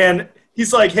 And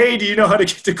he's like, "Hey, do you know how to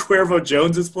get to Cuervo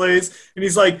Jones's place?" And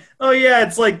he's like, "Oh yeah,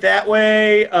 it's like that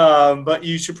way. But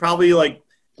you should probably like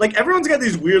everyone's got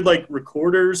these weird like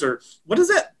recorders, or what is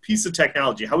that piece of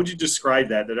technology? How would you describe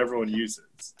that everyone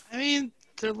uses?" I mean,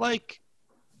 they're like,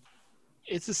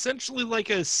 it's essentially like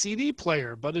a CD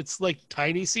player, but it's like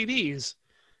tiny CDs.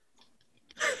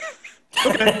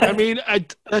 I mean,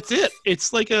 that's it.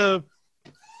 It's like a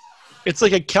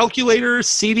calculator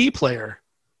CD player.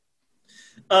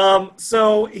 But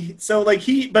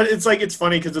it's like, it's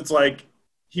funny because it's like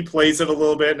he plays it a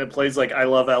little bit, and it plays like "I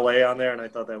Love LA" on there, and I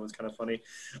thought that was kind of funny.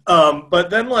 But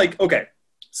then like, okay,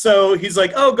 so he's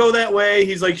like, "Oh, go that way."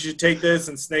 He's like, "You should take this,"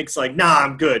 and Snake's like, "Nah,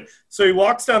 I'm good." So he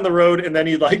walks down the road, and then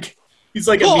he's like,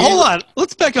 well, hold on,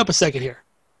 let's back up a second here.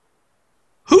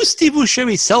 Who's Steve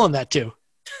Buscemi selling that to?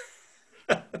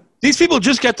 These people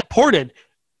just got deported.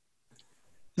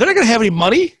 They're not going to have any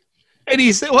money. And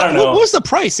he's what was the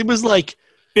price? It was like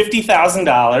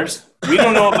 $50,000. We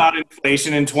don't know about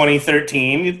inflation in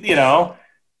 2013. You know,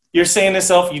 you're saying to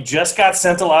yourself, you just got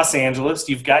sent to Los Angeles.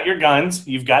 You've got your guns.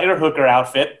 You've got your hooker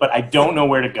outfit, but I don't know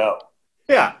where to go.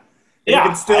 Yeah. Yeah. You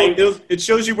can still, it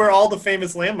shows you where all the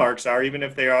famous landmarks are, even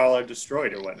if they all are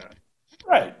destroyed or whatnot.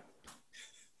 Right.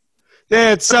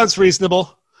 Yeah, it sounds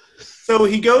reasonable. So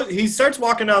he starts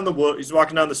walking down the wood. He's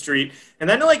walking down the street, and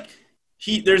then like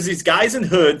there's these guys in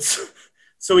hoods.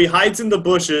 So he hides in the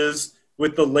bushes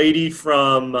with the lady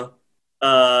from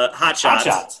Hot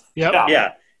Shots. Yep.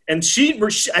 Yeah. And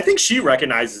I think she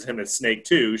recognizes him as Snake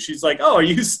too. She's like, "Oh, are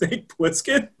you Snake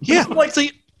Plissken?" Yeah. Like,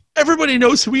 everybody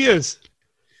knows who he is.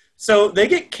 So they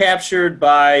get captured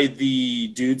by the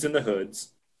dudes in the hoods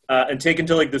and taken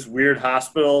to like this weird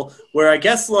hospital where I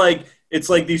guess like it's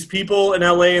like these people in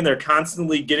LA and they're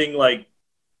constantly getting like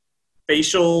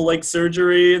facial like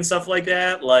surgery and stuff like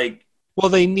that. Like, well,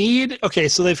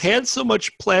 so they've had so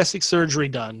much plastic surgery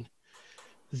done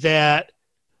that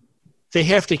they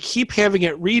have to keep having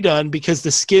it redone because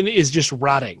the skin is just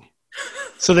rotting.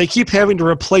 So they keep having to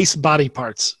replace body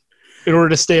parts in order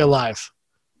to stay alive.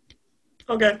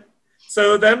 Okay.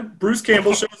 So then Bruce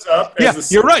Campbell shows up.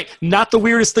 You're right. Not the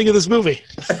weirdest thing in this movie.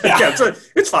 Yeah,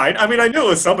 it's fine. I mean, I knew it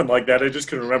was something like that. I just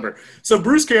couldn't remember. So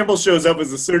Bruce Campbell shows up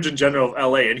as the Surgeon General of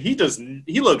LA, and he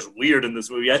looks weird in this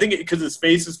movie. I think because his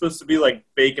face is supposed to be like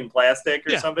fake and plastic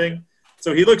or something.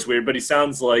 So he looks weird, but he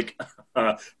sounds like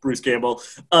Bruce Campbell.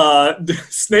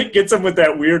 Snake gets him with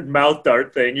that weird mouth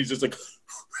dart thing. He's just like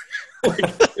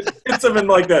hits him in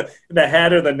like the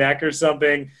head or the neck or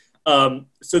something.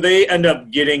 So they end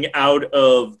up getting out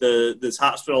of this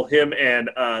hospital, him and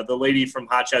the lady from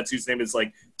Hot Shots, whose name is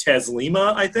like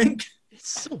Teslima, I think.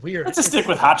 It's so weird. Let's just stick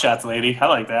with Hot Shots lady. I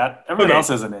like that. Everyone else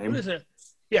has a name. What is it?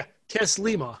 Yeah,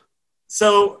 Teslima.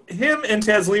 So him and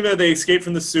Teslima, they escape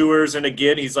from the sewers, and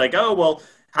again, he's like, "Oh, well,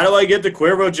 how do I get to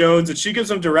Cuervo Jones?" And she gives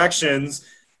him directions,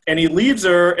 and he leaves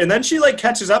her, and then she like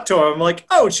catches up to him. I'm like,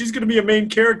 "Oh, she's going to be a main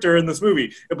character in this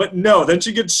movie." But no, then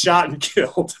she gets shot and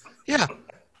killed. Yeah.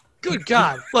 Good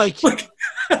God. Like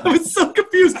I was so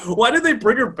confused. Why did they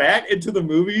bring her back into the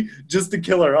movie just to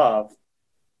kill her off?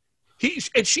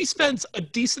 She spends a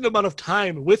decent amount of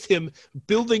time with him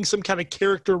building some kind of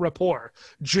character rapport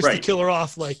just to kill her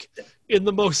off, like in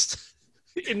the most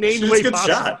inane way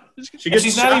possible.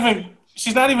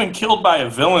 She's not even killed by a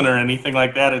villain or anything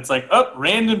like that. It's like,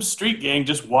 random street gang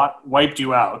just wiped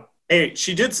you out. Hey,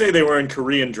 she did say they were in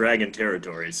Korean dragon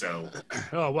territory, so.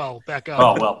 Oh, well, back up.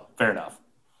 Oh, well, fair enough.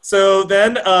 So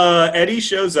then Eddie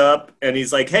shows up, and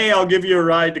he's like, "Hey, I'll give you a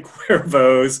ride to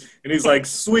Cuervo's." And he's like,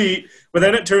 "Sweet." But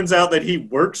then it turns out that he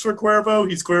works for Cuervo.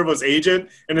 He's Cuervo's agent,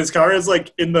 and his car is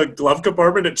like in the glove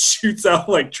compartment. It shoots out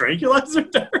like tranquilizer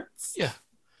darts. Yeah.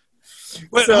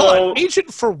 Wait, hold on.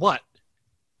 Agent for what?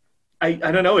 I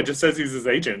don't know. It just says he's his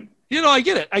agent. You know, I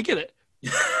get it.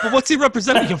 But what's he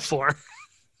representing him for?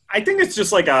 I think it's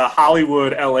just like a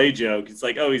Hollywood LA joke. It's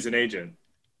like, oh, he's an agent.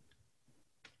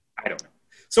 I don't know.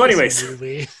 So anyways,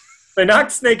 they knock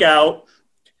Snake out.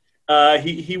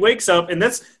 He wakes up, and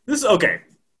this is okay.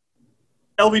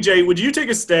 LBJ, would you take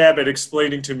a stab at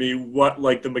explaining to me what,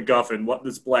 like, the MacGuffin, what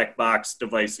this black box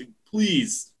device,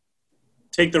 please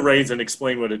take the reins and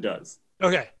explain what it does.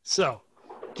 Okay, so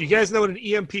Do you guys know what an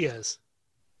EMP is?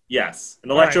 Yes,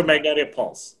 an electromagnetic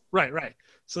pulse. Right.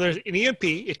 So there's an EMP.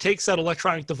 It takes out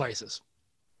electronic devices.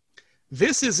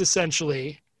 This is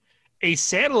essentially a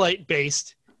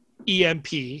satellite-based EMP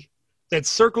that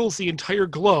circles the entire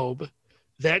globe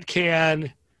that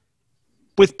can,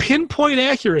 with pinpoint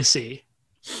accuracy,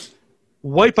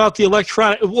 wipe out the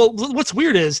electronic. Well, what's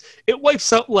weird is it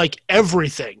wipes out like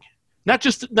everything, not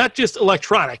just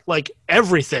electronic, like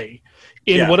everything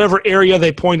in whatever area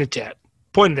they pointed at.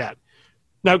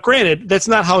 Now, granted, that's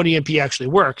not how an EMP actually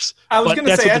works, but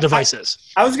that's what the device is.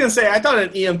 I was going to say, I thought an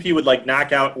EMP would like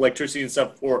knock out electricity and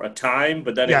stuff for a time,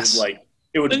 but then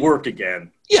it would work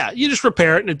again. Yeah, you just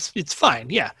repair it and it's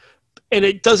fine. Yeah, and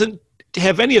it doesn't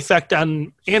have any effect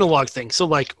on analog things. So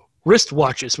like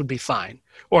wristwatches would be fine,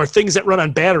 or things that run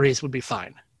on batteries would be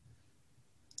fine.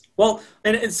 Well,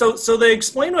 and so they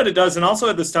explain what it does, and also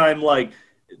at this time, like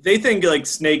they think like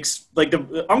snakes, like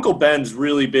the Uncle Ben's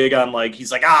really big on like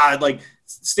he's like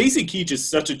Stacy Keach is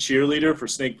such a cheerleader for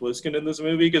Snake Plissken in this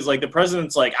movie because like the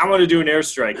president's like, I want to do an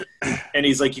airstrike, and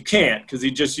he's like, you can't because he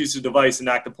just used a device and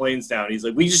knocked the planes down. He's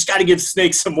like, we just got to give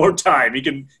Snake some more time. He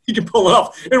can pull it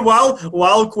off. And while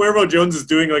Cuervo Jones is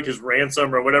doing like his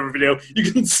ransom or whatever video,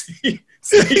 you can see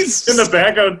Snake in the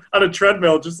background on a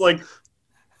treadmill, just like.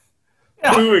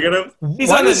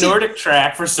 He's on the Nordic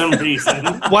track for some reason.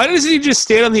 Why doesn't he just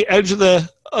stand on the edge of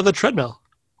the treadmill?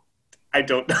 I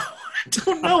don't know.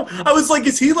 I was like,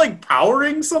 is he like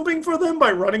powering something for them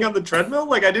by running on the treadmill?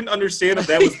 Like, I didn't understand if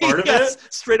that was part of it.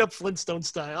 Straight up Flintstone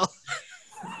style.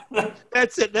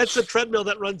 That's it. That's the treadmill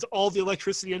that runs all the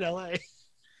electricity in LA.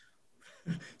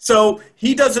 So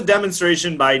he does a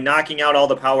demonstration by knocking out all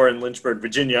the power in Lynchburg,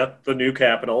 Virginia, the new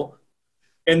capital.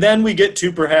 And then we get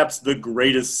to perhaps the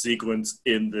greatest sequence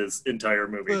in this entire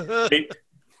movie.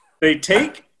 They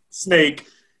take Snake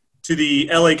to the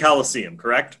LA Coliseum,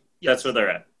 correct? Yes. That's where they're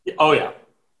at. Oh, yeah.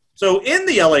 So in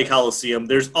the LA Coliseum,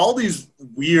 there's all these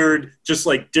weird, just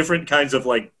like different kinds of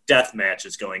like death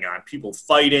matches going on. People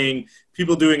fighting,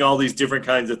 people doing all these different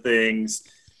kinds of things.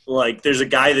 Like there's a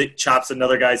guy that chops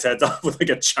another guy's head off with like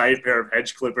a giant pair of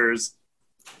hedge clippers.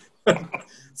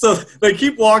 So they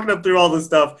keep walking up through all this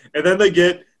stuff, and then they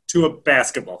get to a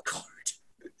basketball court.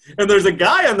 And there's a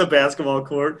guy on the basketball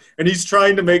court, and he's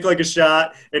trying to make like a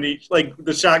shot, and he like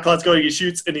the shot clock's going, he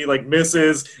shoots, and he like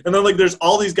misses. And then like there's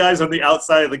all these guys on the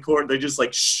outside of the court, and they just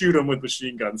like shoot him with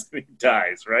machine guns, and he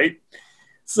dies, right?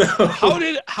 So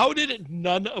how did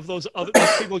none of those other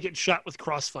people get shot with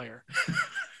crossfire?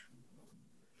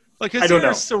 Like, I don't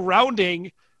know.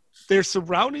 They're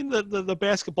surrounding the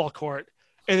basketball court,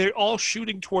 and they're all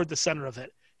shooting toward the center of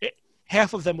it.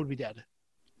 Half of them would be dead.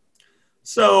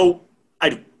 So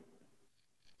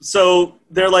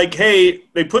they're like, hey,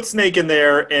 they put Snake in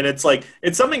there, and it's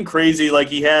something crazy. Like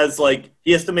he has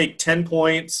to make 10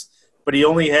 points, but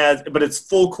it's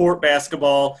full court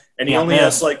basketball, and he only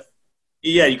has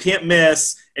you can't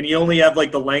miss, and you only have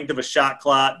like the length of a shot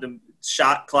clock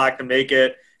to make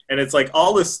it, and it's like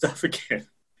all this stuff again.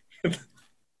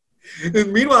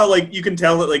 And meanwhile, like you can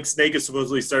tell that like Snake is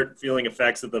supposedly starting feeling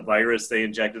effects of the virus they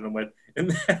injected him with,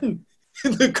 and then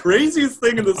the craziest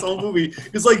thing in this whole movie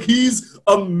is like he's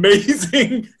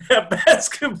amazing at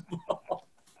basketball.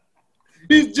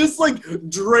 He's just like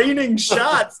draining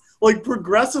shots, like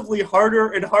progressively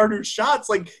harder and harder shots.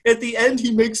 Like at the end,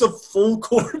 he makes a full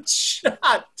court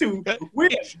shot to win.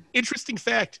 Interesting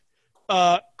fact: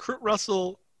 Kurt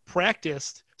Russell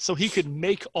practiced so he could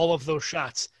make all of those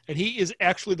shots, and he is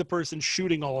actually the person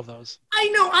shooting all of those. I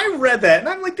know, I read that, and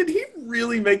I'm like, did he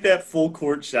really make that full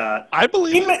court shot? I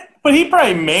believe it. But he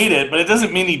probably made it, but it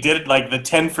doesn't mean he did it like the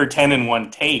 10 for 10 in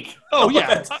one take. Oh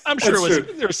yeah, I'm sure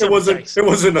it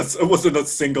wasn't a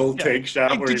single take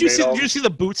shot. Hey, did you see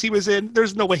the boots he was in?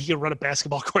 There's no way he could run a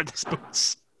basketball court in those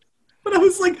boots. But I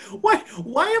was like,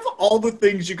 why of all the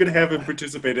things you could have him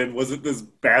participate in wasn't this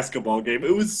basketball game?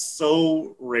 It was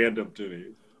so random to me.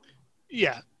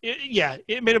 Yeah,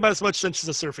 it made about as much sense as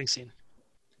the surfing scene.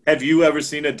 Have you ever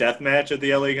seen a death match at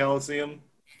the LA Coliseum?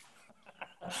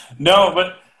 No,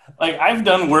 but like I've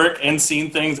done work and seen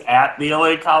things at the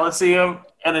LA Coliseum,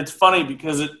 and it's funny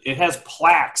because it has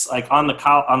plaques like on the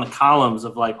columns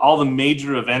of like all the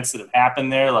major events that have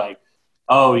happened there, like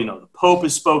the Pope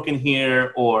has spoken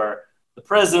here, or the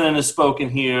President has spoken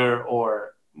here,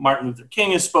 or Martin Luther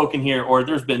King has spoken here, or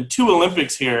there's been 2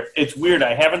 Olympics here. It's weird.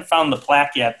 I haven't found the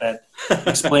plaque yet that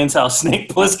explains how Snake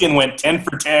Plissken went 10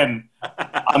 for 10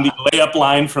 on the layup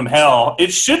line from hell.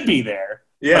 It should be there,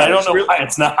 but I don't know why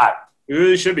it's not. It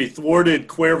really should be. Thwarted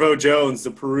Cuervo Jones,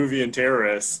 the Peruvian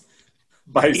terrorist,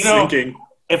 by sinking.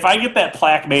 If I get that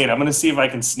plaque made, I'm going to see if I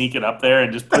can sneak it up there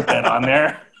and just put that on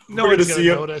there. No We're one's gonna going see to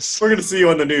you. notice. We're gonna see you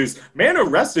on the news. Man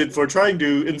arrested for trying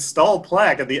to install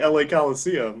plaque at the LA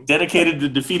Coliseum. Dedicated to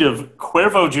the defeat of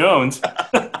Cuervo Jones.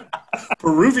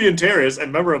 Peruvian terrorist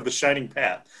and member of the Shining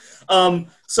Path.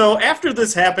 So after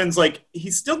this happens, like,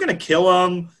 he's still gonna kill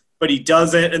him, but he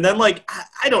doesn't. And then, like,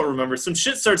 I don't remember. Some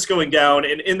shit starts going down,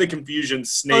 and in the confusion,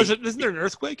 Snake. Isn't there an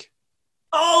earthquake?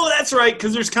 Oh, that's right,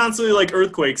 because there's constantly, like,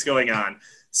 earthquakes going on.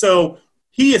 So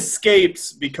he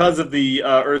escapes because of the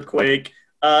earthquake,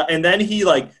 and then he,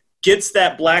 like, gets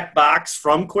that black box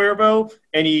from Cuervo,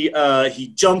 and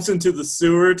he jumps into the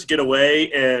sewer to get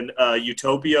away, and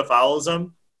Utopia follows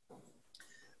him.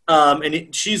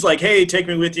 She's like, hey, take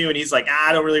me with you. And he's like,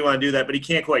 I don't really want to do that. But he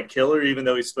can't quite kill her, even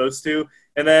though he's supposed to.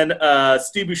 And then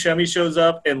Steve Buscemi shows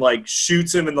up and, like,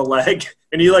 shoots him in the leg.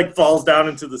 And he, like, falls down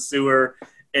into the sewer.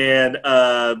 And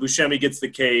Buscemi gets the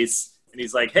case. And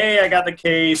he's like, hey, I got the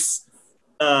case.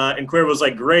 And Cuervo's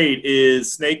like, great.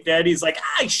 Is Snake dead? He's like,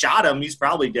 I shot him. He's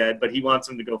probably dead. But he wants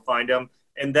him to go find him.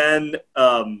 And then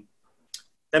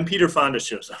Peter Fonda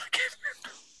shows up again.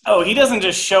 Oh, he doesn't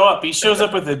just show up. He shows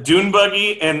up with a dune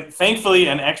buggy and, thankfully,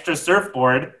 an extra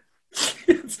surfboard.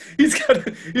 he's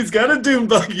got a dune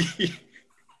buggy.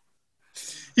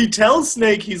 He tells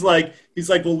Snake, he's like,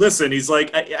 well, listen. He's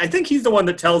like, I think he's the one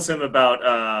that tells him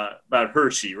about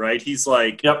Hershey, right? He's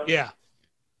like, Yep. Yeah.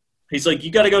 He's like,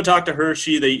 you got to go talk to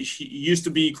Hershey. He used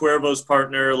to be Cuervo's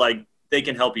partner. Like, they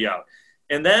can help you out.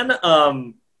 And then a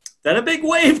big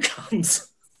wave comes.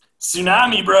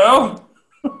 Tsunami, bro.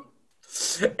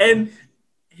 And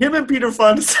him and Peter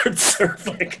Fonda start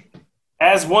surfing.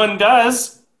 As one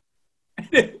does.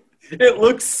 It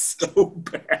looks so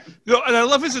bad. No, and I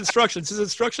love his instructions. His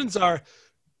instructions are,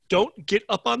 don't get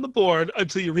up on the board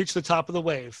until you reach the top of the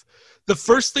wave. The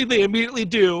first thing they immediately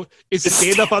do is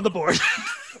stand up on the board.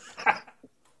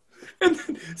 And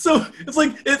then, so it's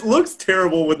like, it looks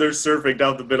terrible when they're surfing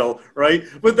down the middle, right?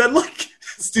 But then, like,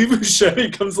 Steve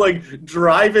Buscemi comes, like,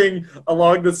 driving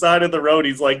along the side of the road.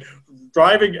 He's like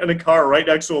driving in a car right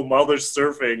next to him while they're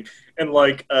surfing, and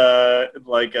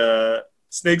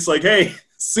Snake's like, hey,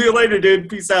 see you later, dude,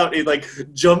 peace out. He, like,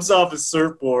 jumps off his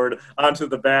surfboard onto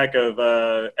the back of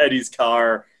Eddie's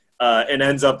car, and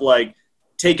ends up, like,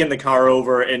 taking the car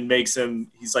over and makes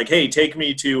him, he's like, hey, take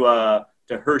me to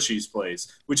Hershey's place,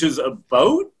 which is a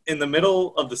boat in the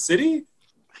middle of the city.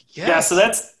 Yes. Yeah, so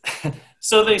that's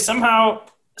so they somehow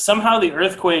the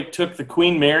earthquake took the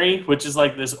Queen Mary, which is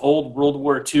like this old World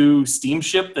War II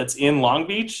steamship that's in Long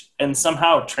Beach, and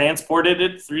somehow transported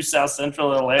it through South Central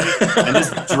LA and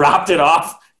just dropped it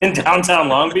off in downtown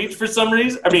Long Beach for some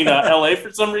reason. I mean, LA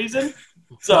for some reason.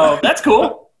 So that's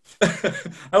cool.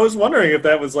 I was wondering if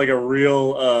that was like a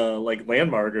real like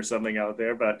landmark or something out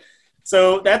there, but.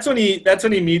 So that's when he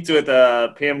meets with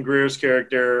Pam Grier's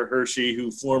character Hershey,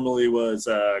 who formerly was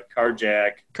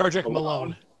Carjack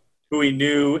Malone, who he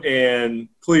knew in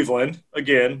Cleveland.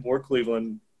 Again, more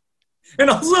Cleveland.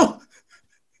 And also,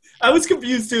 I was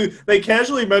confused too. They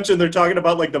casually mentioned they're talking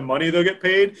about like the money they'll get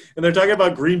paid, and they're talking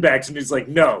about greenbacks, and he's like,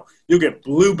 "No, you'll get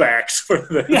bluebacks for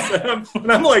this." Yeah.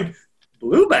 And I'm like,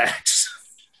 "Bluebacks?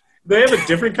 They have a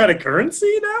different kind of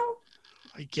currency now?"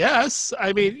 I guess.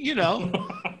 I mean, you know.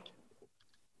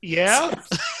 Yeah.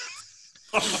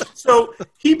 So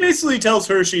he basically tells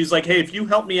Hershey, he's like, hey, if you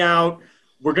help me out,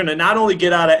 we're going to not only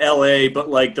get out of LA, but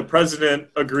like the president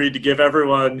agreed to give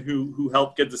everyone who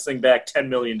helped get this thing back $10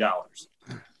 million.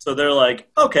 So they're like,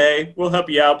 okay, we'll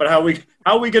help you out, but how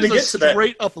are we going to get to that?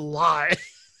 Straight up lie.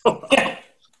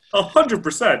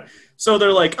 100%. So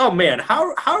they're like, oh man,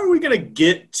 how are we going to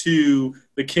get to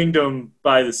the Kingdom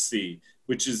by the Sea,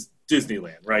 which is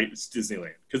Disneyland, right? It's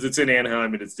Disneyland because it's in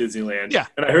Anaheim and it's Disneyland. Yeah.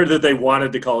 And I heard that they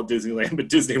wanted to call it Disneyland, but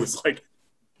Disney was like,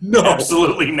 no,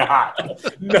 absolutely not.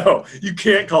 No, you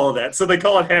can't call it that. So they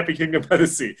call it Happy Kingdom by the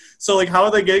Sea. So like, how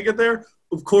are they going to get there?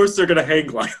 Of course, they're going to hang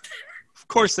glide there. Of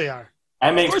course they are.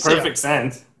 That makes perfect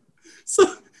sense. So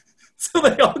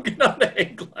they all get on the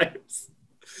hang gliders,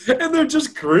 and they're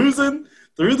just cruising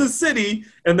through the city,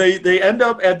 and they end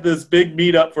up at this big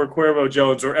meetup for Cuervo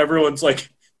Jones where everyone's like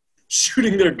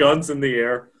shooting their guns in the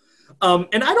air.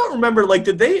 And I don't remember, like,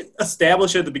 did they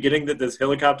establish at the beginning that this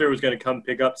helicopter was going to come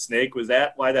pick up Snake? Was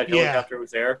that why that helicopter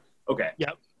was there? Okay.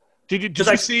 Yep. Did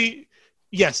you see?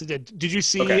 Yes, it did. Did you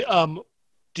see? Okay.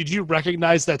 Did you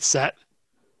recognize that set?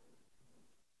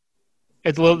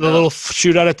 At the little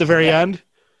shootout at the very end?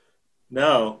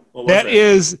 No. What was that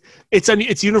is,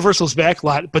 it's Universal's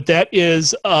backlot, but that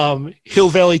is Hill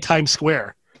Valley Times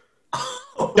Square.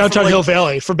 Downtown Hill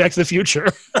Valley from Back to the Future.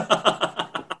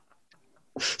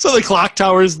 So the clock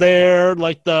tower's there,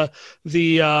 like the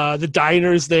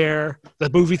diner's there, the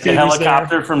movie theater's there. The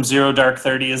helicopter from Zero Dark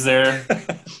 30 is there.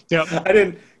 Yep. I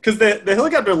didn't, because the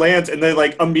helicopter lands and they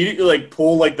like immediately like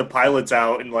pull like the pilots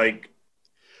out and like.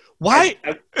 Why?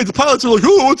 And the pilots are like,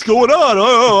 oh, what's going on?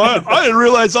 Oh, I didn't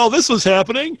realize all this was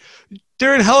happening.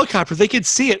 They're in a helicopter. They can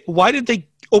see it. Why did they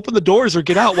open the doors or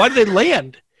get out? Why did they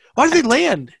land? Why did they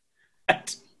land?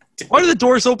 Why did the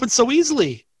doors open so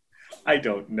easily? I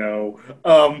don't know.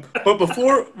 But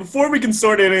before we can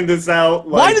sort any of this out,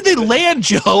 like, why did they land,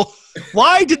 Joe?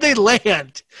 Why did they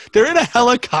land? They're in a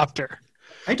helicopter.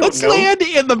 I don't Let's know. land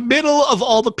in the middle of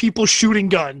all the people shooting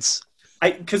guns.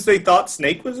 Because they thought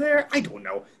Snake was there? I don't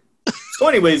know. So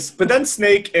anyways, but then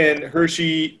Snake and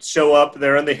Hershey show up.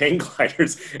 They're on the hang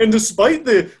gliders. And despite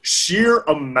the sheer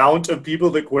amount of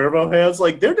people that Cuervo has,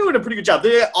 like, they're doing a pretty good job.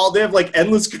 They have, like,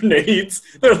 endless grenades.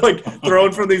 They're, like,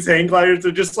 thrown from these hang gliders.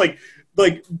 They're just, like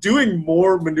doing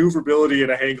more maneuverability in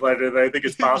a hang glider than I think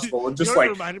is possible. And just, you know what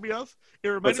like... it reminded me of? It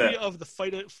reminded me of the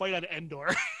fight on Endor.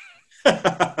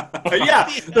 Yeah,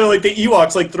 they're like the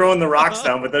Ewoks, like, throwing the rocks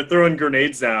down, but they're throwing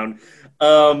grenades down.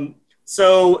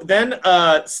 So then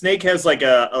Snake has like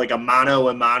a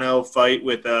mano-a-mano fight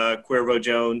with Cuervo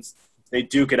Jones. They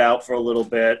duke it out for a little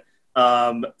bit.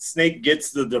 Snake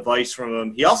gets the device from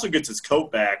him. He also gets his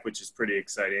coat back, which is pretty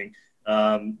exciting.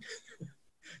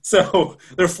 So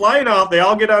they're flying off. They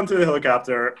all get onto the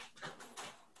helicopter.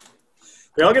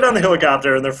 They all get on the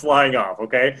helicopter and they're flying off,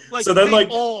 okay? Like, so then, they like,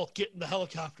 all get in the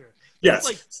helicopter. yes.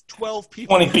 There's like 12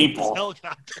 people. 20 in people. this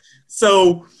helicopter.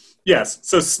 So, yes.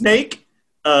 So Snake,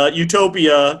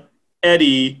 Utopia,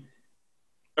 Eddie,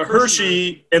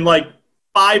 Hershey, and like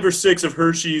 5 or 6 of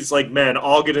Hershey's like men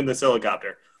all get in this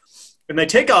helicopter. And they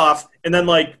take off, and then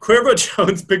like Cuervo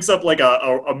Jones picks up like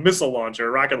a missile launcher,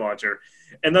 a rocket launcher,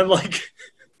 and then like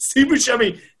Steve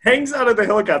Buscemi hangs out of the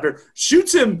helicopter,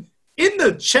 shoots him in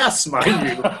the chest, mind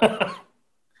you.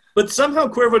 But somehow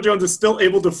Cuervo Jones is still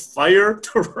able to fire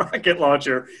the rocket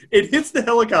launcher. It hits the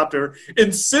helicopter,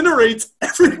 incinerates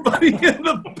everybody in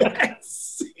the back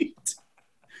seat.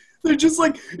 They're just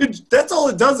like, that's all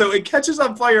it does, though. It catches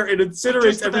on fire and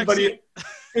incinerates everybody.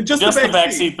 In just the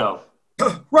back seat, though.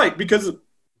 Right, because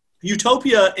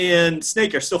Utopia and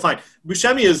Snake are still fine.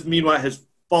 Buscemi is, meanwhile, has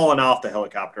fallen off the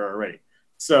helicopter already.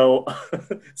 So,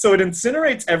 so it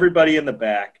incinerates everybody in the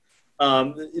back.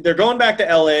 They're going back to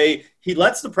L.A. He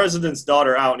lets the president's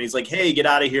daughter out, and he's like, hey, get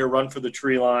out of here, run for the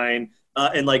tree line,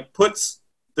 and, like, puts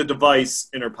the device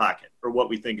in her pocket, or what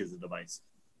we think is the device.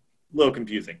 A little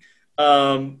confusing.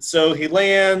 So he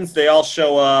lands. They all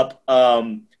show up.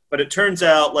 But it turns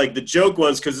out, like, the joke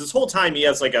was, because this whole time he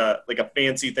has, like a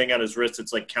fancy thing on his wrist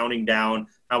that's, like, counting down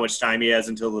how much time he has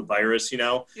until the virus, you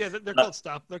know? Yeah, they're called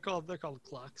stop. They're called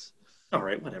clocks. All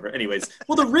right, whatever. Anyways.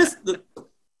 Well, the wrist...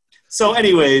 So,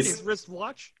 anyways, his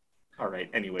wristwatch. All right.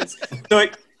 Anyways, so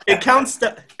it counts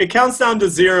down to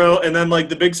 0, and then like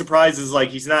the big surprise is like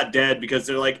he's not dead because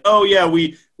they're like, oh yeah,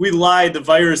 we lied. The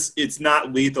virus, it's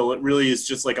not lethal. It really is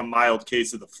just like a mild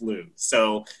case of the flu.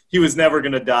 So he was never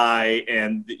gonna die,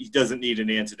 and he doesn't need an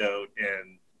antidote.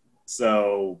 And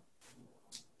so,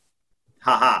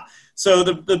 haha. So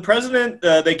the president,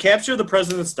 they capture the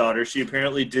president's daughter. She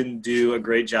apparently didn't do a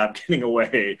great job getting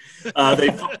away.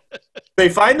 They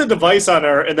find the device on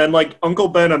her, and then like Uncle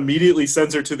Ben immediately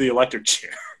sends her to the electric chair.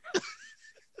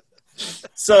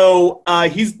 So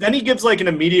he gives like an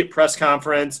immediate press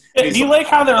conference. Do you like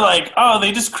how they're like, oh,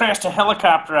 they just crashed a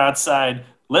helicopter outside.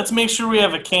 Let's make sure we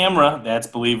have a camera. That's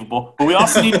believable. But we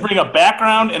also need to bring a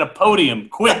background and a podium.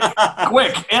 Quick,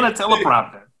 and a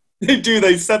teleprompter. They do.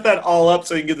 They set that all up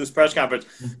so he can get this press conference.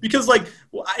 Because, like,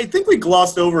 I think we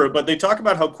glossed over it, but they talk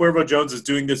about how Cuervo Jones is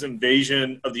doing this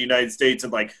invasion of the United States,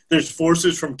 and, like, there's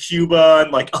forces from Cuba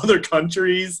and, like, other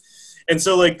countries. And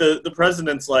so, like, the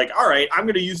president's like, all right, I'm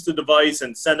going to use the device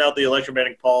and send out the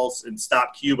electromagnetic pulse and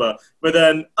stop Cuba. But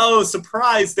then, oh,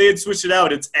 surprise, they had switched it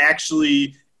out. It's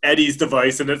actually Eddie's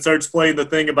device, and it starts playing the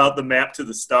thing about the map to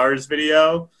the stars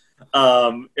video.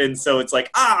 And so it's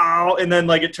like, ow, and then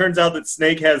like it turns out that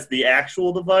Snake has the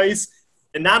actual device,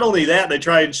 and not only that, they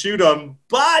try and shoot him,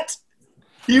 but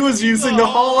he was using the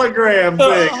hologram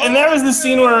thing. And that was the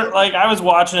scene where, like, I was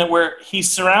watching it where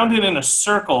he's surrounded in a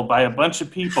circle by a bunch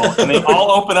of people, and they all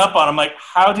open up on him. Like,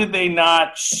 how did they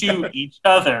not shoot each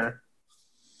other?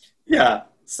 Yeah.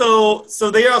 So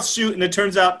they all shoot, and it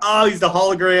turns out, oh, he's the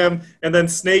hologram, and then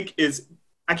Snake is.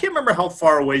 I can't remember how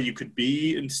far away you could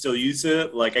be and still use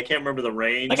it. Like, I can't remember the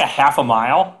range. Like a half a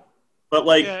mile? But,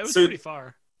 like, yeah, it was pretty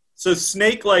far. So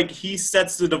Snake, like, he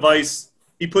sets the device,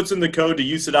 he puts in the code to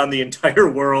use it on the entire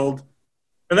world,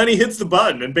 and then he hits the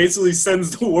button and basically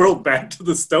sends the world back to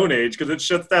the Stone Age because it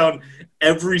shuts down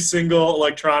every single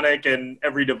electronic and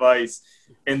every device.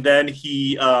 And then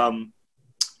he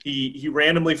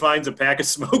randomly finds a pack of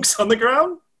smokes on the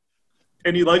ground.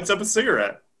 and he lights up a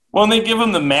cigarette. Well, and they give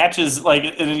him the matches, like,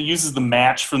 and it uses the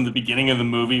match from the beginning of the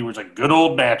movie, where it's like, good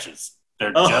old matches.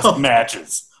 They're just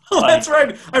matches. Oh, that's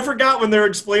right. I forgot when they're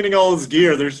explaining all his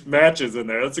gear. There's matches in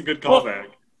there. That's a good callback.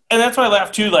 Well, and that's why I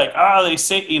laughed too. Like, they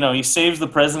say, he saves the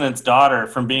president's daughter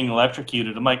from being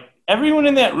electrocuted. I'm like, everyone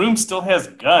in that room still has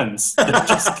guns. They're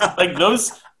just like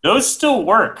those still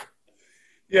work.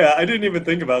 Yeah, I didn't even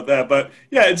think about that, but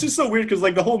yeah, it's just so weird because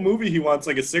like the whole movie he wants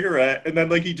like a cigarette, and then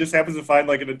like he just happens to find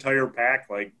like an entire pack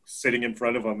like sitting in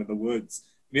front of him in the woods,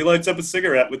 and he lights up a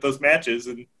cigarette with those matches,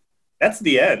 and that's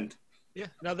the end. Yeah.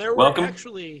 Now there were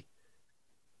actually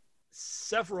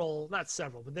there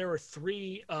were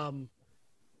three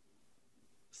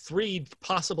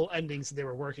possible endings that they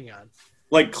were working on.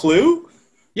 Like Clue?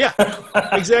 Yeah,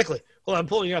 exactly. Hold on, I'm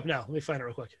pulling it up now. Let me find it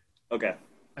real quick. Okay.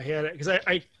 I had it because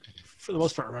I for the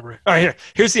most part, remember. All right,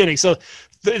 here's the ending. So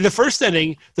the first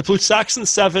ending, the Plutoxin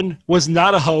 7 was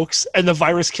not a hoax, and the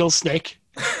virus kills Snake.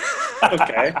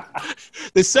 Okay.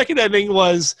 The second ending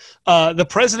was the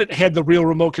president had the real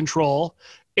remote control,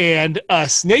 and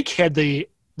Snake had the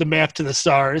map to the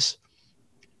stars,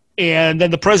 and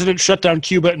then the president shut down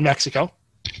Cuba and Mexico.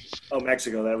 Oh,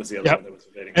 Mexico, that was the other one that was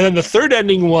invading. And then the third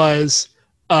ending was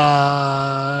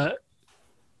remote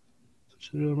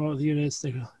units.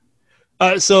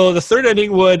 So the third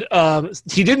ending would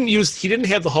he didn't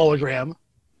have the hologram,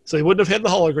 so he wouldn't have had the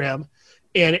hologram.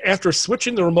 And after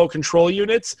switching the remote control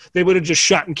units, they would have just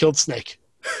shot and killed Snake.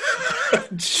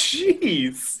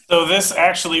 Jeez. So this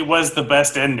actually was the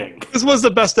best ending. This was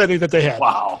the best ending that they had.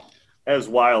 Wow. That is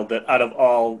wild that out of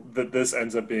all that this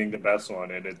ends up being the best one,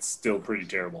 and it's still pretty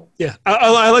terrible. Yeah,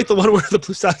 I like the one where the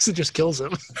Plutoxin just kills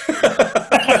him.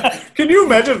 Can you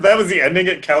imagine if that was the ending?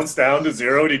 It counts down to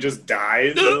 0 and he just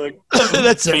dies.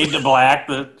 That's it. Fade to black.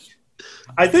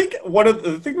 I think one of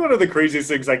the craziest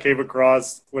things I came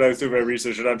across when I was doing my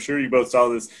research, and I'm sure you both saw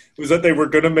this, was that they were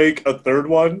going to make a third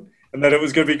one, and that it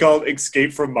was going to be called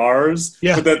Escape from Mars.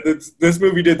 Yeah. But that this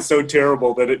movie did so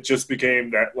terrible that it just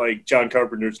became that like John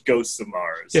Carpenter's Ghosts of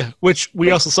Mars. Yeah, which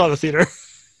we also saw in the theater.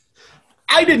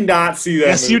 I did not see that.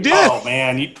 Yes, movie. you did. Oh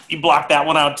man, you blocked that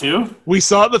one out too? We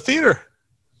saw it in the theater.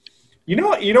 You know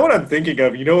what I'm thinking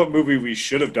of? You know what movie we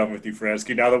should have done with you,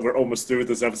 Fransky, now that we're almost through with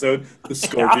this episode? The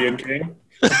Scorpion King.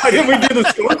 Why didn't we do the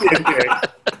Scorpion King?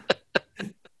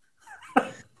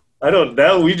 I don't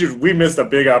know. We missed a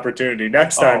big opportunity.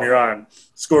 Next time you're on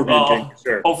Scorpion King, for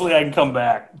sure. Hopefully I can come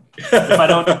back. if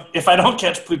I don't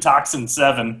catch Plutoxin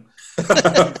 7.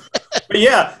 But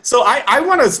yeah, so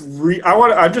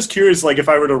I'm just curious, like if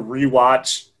I were to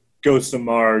rewatch Ghosts of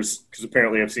Mars, because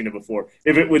apparently I've seen it before,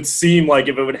 if it would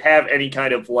have any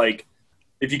kind of like,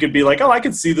 if you could be like, oh, I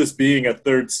could see this being a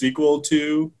third sequel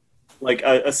to like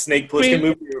a Snake Plissken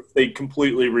movie, or if they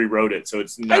completely rewrote it so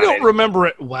it's not. I don't remember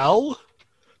it well,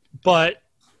 but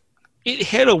it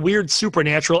had a weird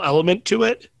supernatural element to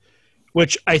it,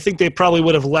 which I think they probably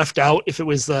would have left out if it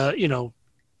was the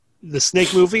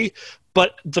Snake movie.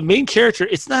 But the main character,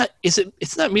 it's not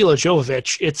Mila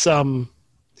Jovovich. It's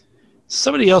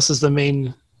somebody else is the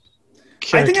main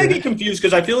character. I think I get confused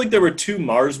because I feel like there were 2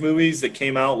 Mars movies that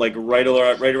came out like right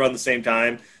around the same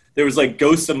time. There was like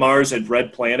Ghosts of Mars and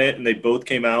Red Planet, and they both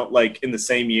came out like in the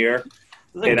same year.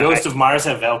 Doesn't Ghost of Mars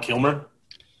have Val Kilmer?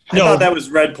 I thought that was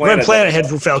Red Planet. Red Planet had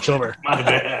Val Kilmer. My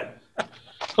bad.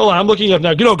 Hold on, I'm looking up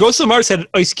now. Ghosts of Mars had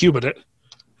Ice Cube in it.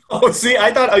 Oh, see,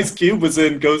 I thought Ice Cube was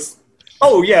in Ghost.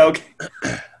 Oh, yeah, okay.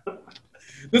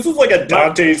 This is like a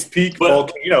Dante's Peak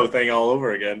volcano thing all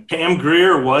over again. Pam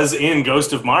Grier was in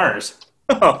Ghost of Mars.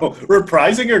 Oh,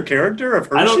 reprising her character of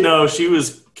Hershey? I don't know. She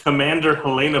was Commander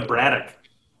Helena Braddock.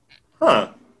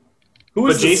 Huh.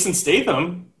 But Jason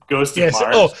Statham, Ghost of Mars.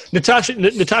 Oh, Natasha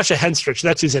Henstridge.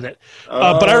 That's who's in it.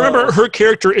 But I remember her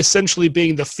character essentially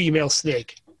being the female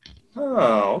Snake.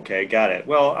 Oh, okay, got it.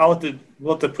 Well,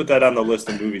 we'll have to put that on the list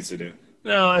of movies to do.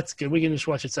 No, that's good. We can just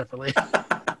watch it separately.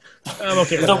 I'm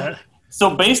okay with that.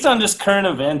 So based on just current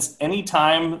events, any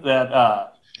time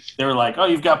that they were like, oh,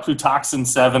 you've got Plutoxin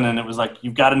 7, and it was like,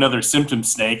 you've got another symptom,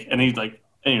 Snake, and you're like,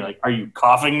 are you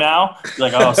coughing now? You're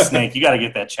like, oh, Snake, you got to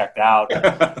get that checked out.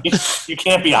 You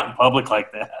can't be out in public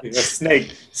like that. Yeah,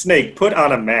 Snake, put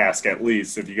on a mask at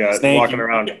least if you got Snake, walking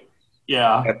around.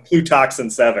 Yeah. At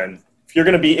Plutoxin 7. If you're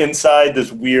going to be inside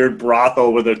this weird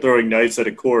brothel where they're throwing knives at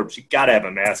a corpse, you got to have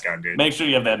a mask on, dude. Make sure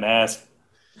you have that mask.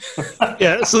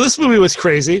 Yeah, so this movie was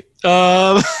crazy. It's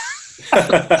a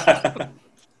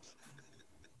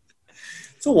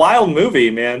wild movie,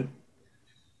 man.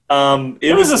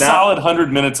 It was a solid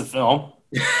 100 minutes of film.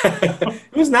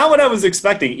 It was not what I was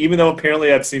expecting, even though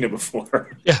apparently I've seen it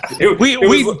before. Yeah,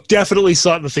 we definitely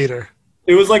saw it in the theater.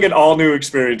 It was like an all new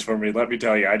experience for me. Let me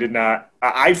tell you,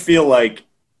 I feel like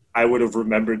I would have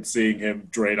remembered seeing him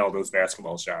drain all those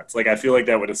basketball shots. Like I feel like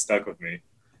that would have stuck with me.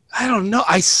 I don't know.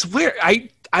 I swear, I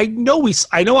know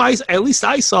at least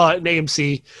I saw it in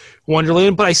AMC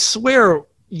Wonderland, but I swear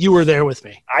you were there with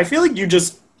me. I feel like you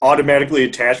just automatically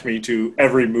attached me to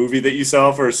every movie that you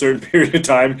saw for a certain period of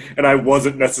time, and I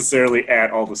wasn't necessarily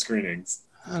at all the screenings.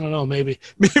 I don't know. Maybe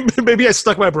I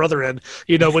stuck my brother in.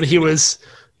 When he was,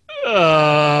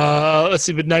 let's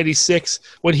see, but 96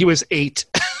 when he was 8.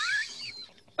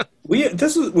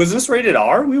 Was this rated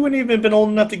R? We wouldn't even been old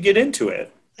enough to get into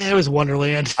it. It was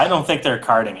Wonderland. I don't think they're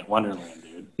carding at Wonderland,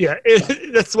 dude. Yeah,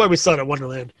 that's why we saw it at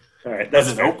Wonderland. All right,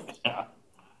 that's fair. Yeah.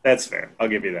 That's fair. I'll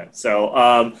give you that. So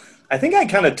I think I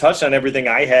kind of touched on everything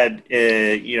I had,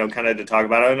 kind of to talk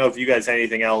about. I don't know if you guys had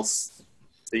anything else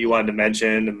that you wanted to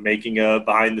mention, making a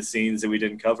behind the scenes that we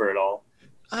didn't cover at all.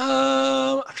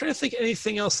 I'm trying to think of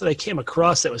anything else that I came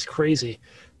across that was crazy.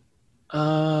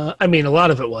 I mean, a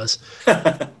lot of it was.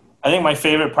 I think my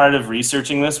favorite part of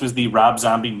researching this was the Rob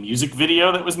Zombie music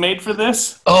video that was made for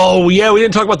this. Oh, yeah, we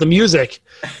didn't talk about the music.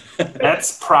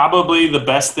 That's probably the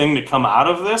best thing to come out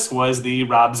of this was the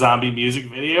Rob Zombie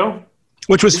music video.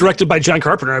 Which was directed by John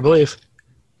Carpenter, I believe.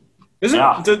 Doesn't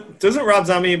Rob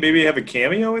Zombie maybe have a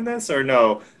cameo in this? Or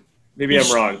no? Maybe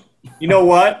I'm wrong. You know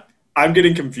what? I'm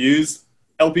getting confused.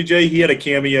 LPJ, he had a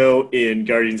cameo in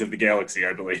Guardians of the Galaxy,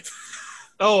 I believe.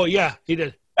 Oh, yeah, he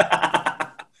did.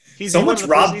 He's He's one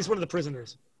of the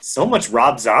prisoners. So much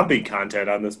Rob Zombie content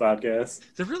on this podcast.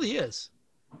 There really is.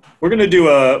 We're gonna do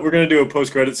a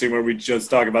post-credit scene where we just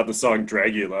talk about the song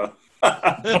Dragula.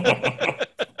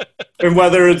 And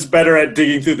whether it's better at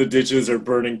digging through the ditches or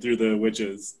burning through the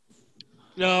witches.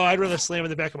 No, I'd rather slam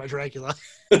in the back of my Dracula.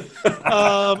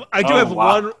 I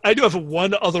do have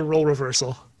one other role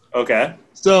reversal. Okay.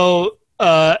 So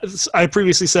I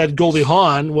previously said Goldie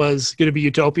Hawn was going to be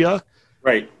Utopia.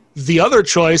 Right. The other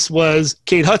choice was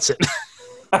Kate Hudson.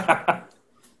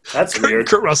 That's weird.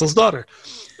 Kurt Russell's daughter.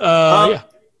 Yeah.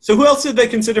 So who else did they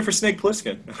consider for Snake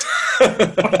Plissken?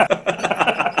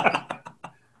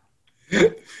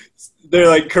 They're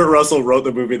like, Kurt Russell wrote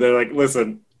the movie. They're like,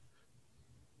 listen,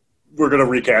 we're going to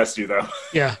recast you, though.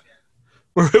 Yeah.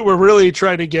 We're really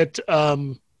trying to get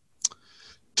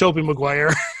Tobey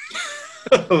Maguire.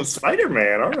 Oh,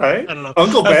 Spider-Man. All right. I don't know.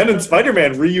 Uncle Ben and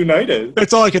Spider-Man reunited.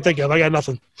 That's all I could think of. I got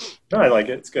nothing. No, I like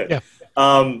it. It's good. Yeah.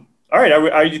 All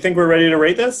right. You think we're ready to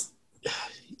rate this?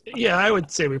 Yeah, I would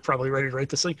say we're probably ready to rate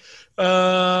this thing.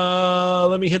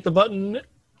 Let me hit the button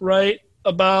right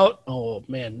about... Oh,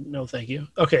 man. No, thank you.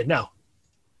 Okay, now.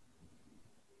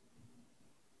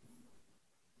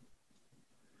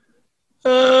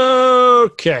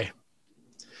 Okay.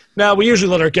 Now, we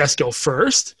usually let our guests go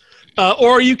first.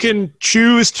 Or you can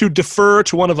choose to defer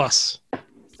to one of us.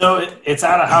 So it's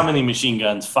out of how many machine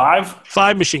guns? 5?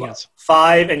 5 machine guns.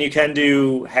 5, and you can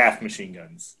do half machine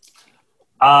guns.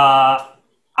 I'm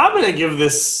going to give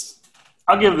this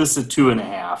a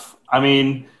 2.5. I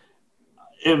mean,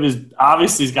 it was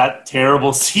obviously it's got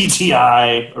terrible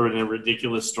CGI or a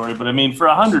ridiculous story, but I mean, for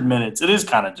 100 minutes, it is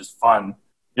kind of just fun.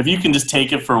 If you can just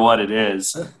take it for what it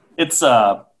is, it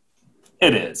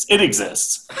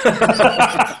exists.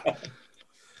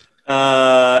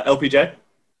 LPJ?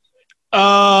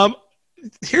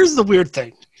 Here's the weird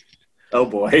thing. Oh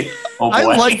boy. I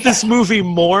like this movie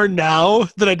more now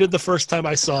than I did the first time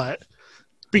I saw it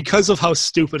because of how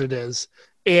stupid it is.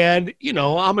 And,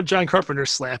 I'm a John Carpenter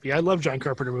slappy. I love John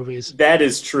Carpenter movies. That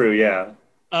is true, yeah.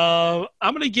 I'm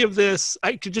going to give this,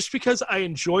 just because I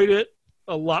enjoyed it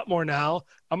a lot more now,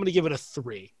 I'm going to give it a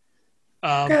 3.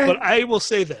 Okay. But I will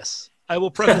say this. I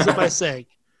will preface it by saying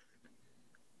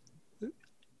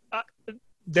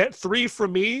that 3 for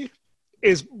me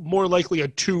is more likely a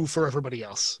 2 for everybody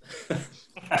else.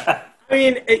 I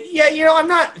mean, yeah, I'm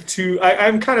not too.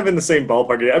 I'm kind of in the same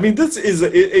ballpark. I mean,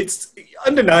 it's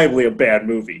undeniably a bad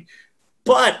movie,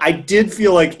 but I did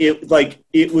feel like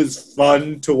it was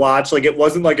fun to watch. Like it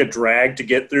wasn't like a drag to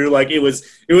get through. Like it was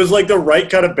like the right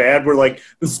kind of bad where like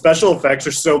the special effects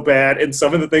are so bad and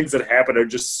some of the things that happen are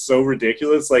just so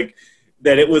ridiculous. Like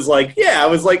that it was like, yeah, I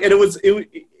was like, and it was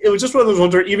just one of those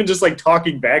ones where even just like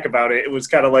talking back about it, it was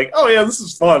kind of like, oh yeah, this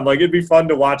is fun. Like it'd be fun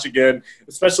to watch again,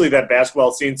 especially that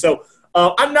basketball scene. So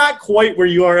I'm not quite where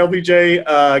you are, LBJ,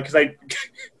 because I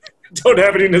don't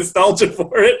have any nostalgia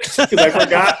for it because I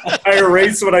forgot. I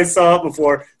erased when I saw it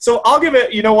before. So I'll give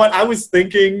it, you know what? I was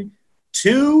thinking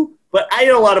 2, but I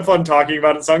had a lot of fun talking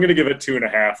about it, so I'm going to give it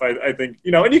 2.5. I think,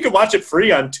 and you can watch it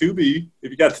free on Tubi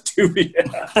if you got the Tubi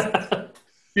app.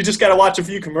 You just got to watch a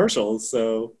few commercials.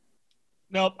 So,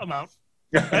 nope, I'm out.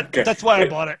 Okay. That's why I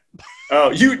bought it.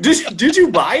 Oh, did you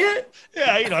buy it?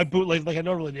 Yeah, I bootleg like I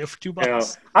normally do for $2. Yeah.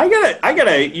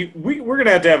 We're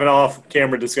gonna have to have an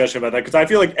off-camera discussion about that because I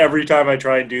feel like every time I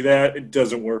try and do that, it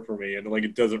doesn't work for me, and like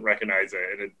it doesn't recognize it,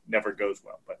 and it never goes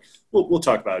well. But we'll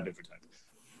talk about it a different time.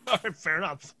 All right, fair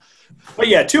enough. But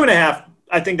yeah, 2.5.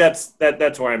 I think that's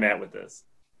where I'm at with this.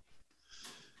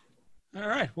 All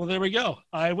right, well there we go.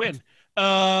 I win.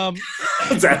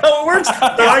 Is that how it works?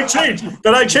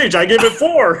 Then I change. I give it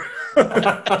 4.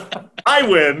 I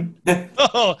win.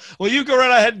 Oh, well, you go right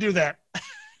ahead and do that.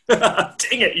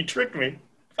 Dang it, you tricked me.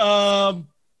 Well,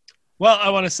 I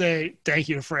want to say thank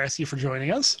you to Frasky for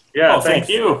joining us. Yeah, thank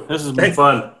you. This has been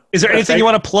fun. Is there anything you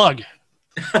want to plug?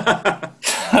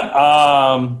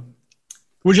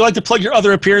 Would you like to plug your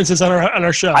other appearances on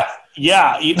our show?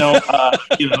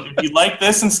 If you like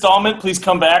this installment, please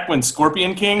come back when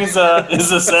Scorpion King is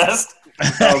assessed.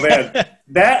 Oh man,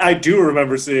 that I do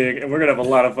remember seeing, and we're gonna have a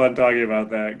lot of fun talking about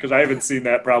that because I haven't seen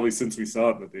that probably since we saw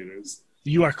it in the theaters.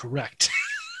 You are correct.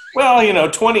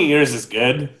 Well, 20 years is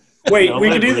good. Wait,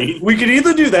 we could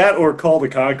either do that or Call the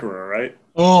Conqueror, right?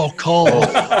 Oh, Call.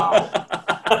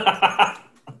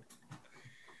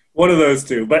 One of those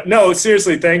two. But no,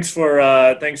 seriously, thanks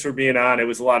for being on. It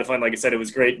was a lot of fun. Like I said, it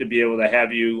was great to be able to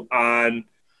have you on.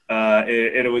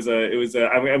 I'm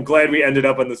glad we ended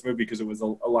up on this movie because it was a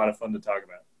lot of fun to talk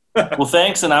about. Well,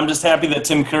 thanks, and I'm just happy that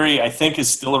Tim Curry, I think, is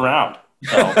still around.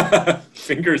 So.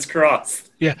 Fingers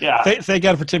crossed. Yeah. Thank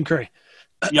God for Tim Curry.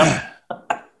 Yep.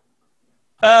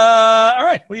 All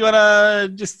right. Well, you want to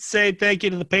just say thank you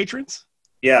to the patrons?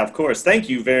 Yeah, of course. Thank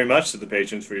you very much to the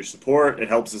patrons for your support. It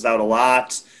helps us out a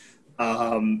lot.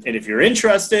 And if you're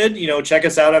interested, check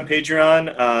us out on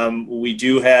Patreon. We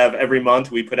do have every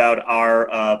month we put out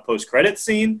our post-credit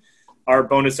scene, our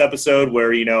bonus episode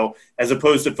where, as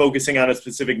opposed to focusing on a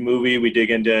specific movie, we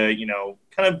dig into,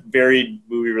 kind of varied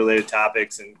movie-related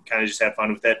topics and kind of just have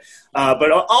fun with it.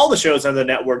 But all the shows on the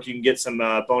network, you can get some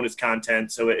bonus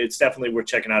content. So it's definitely worth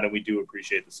checking out, and we do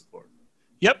appreciate the support.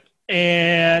 Yep.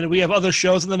 And we have other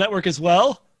shows on the network as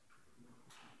well.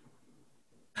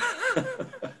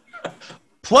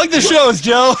 Plug the shows,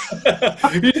 Joe.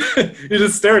 You're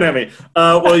just staring at me.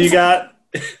 Well, you got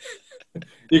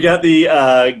the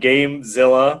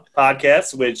Gamezilla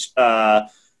podcast, which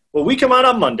we come out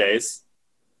on Mondays.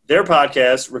 Their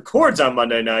podcast records on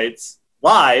Monday nights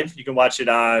live. You can watch it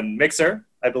on Mixer,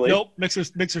 I believe. Nope,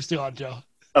 Mixer's still on, Joe.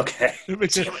 Okay.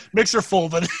 Mixer full,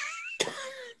 but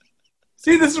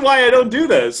see, this is why I don't do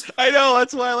this. I know,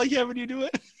 that's why I like having you do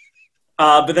it.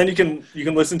 But then you can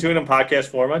listen to it in podcast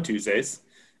form on Tuesdays.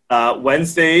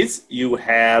 Wednesdays, you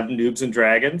have Noobs and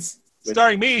Dragons.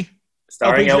 Starring me.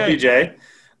 Starring LPJ.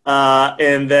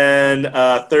 And then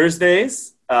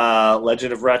Thursdays,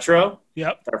 Legend of Retro.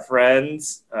 Yep. With our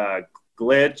friends,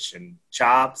 Glitch and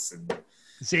Chops and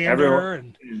Xander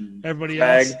and everybody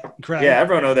else. Craig. Yeah,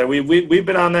 everyone over there. We've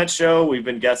been on that show. We've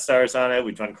been guest stars on it.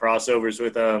 We've done crossovers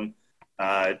with them.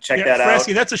 Check that out.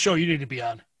 Frasky, that's a show you need to be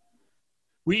on.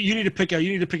 You need to pick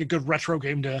a good retro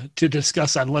game to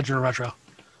discuss on Legend of Retro.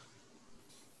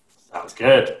 Sounds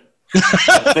good. That's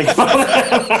a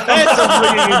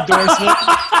ringing endorsement.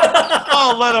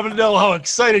 I'll let them know how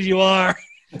excited you are.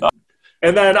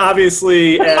 And then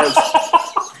obviously as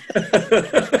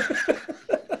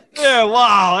yeah,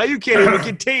 wow, you can't even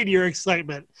contain your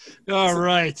excitement. All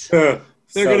right. They're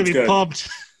going to be pumped.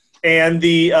 And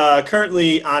the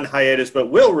currently on hiatus but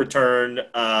will return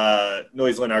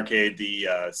Noiseland Arcade, the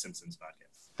Simpsons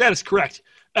podcast. That is correct.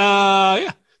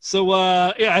 Yeah. So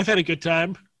I've had a good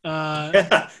time.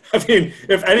 Yeah. I mean,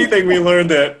 if anything, we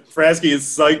learned that Frasky is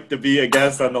psyched to be a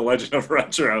guest on the Legend of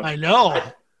Retro. I know.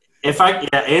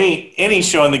 Any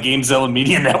show on the Gamezilla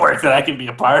Media Network that I can be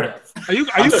a part of. Are you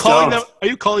calling them? Are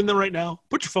you calling them right now?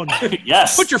 Put your phone down.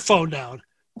 Yes. Put your phone down.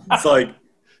 It's like,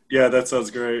 yeah, that sounds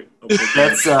great.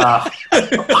 That's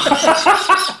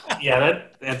yeah,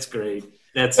 that's great.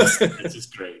 That's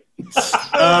just great.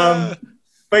 But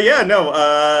yeah,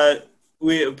 no,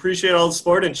 we appreciate all the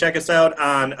support and check us out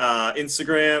on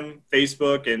Instagram,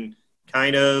 Facebook, and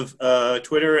kind of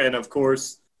Twitter, and of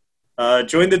course,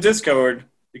 join the Discord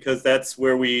because that's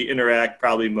where we interact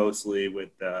probably mostly with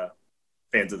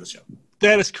fans of the show.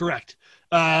 That is correct.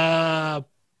 But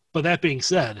that being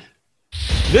said,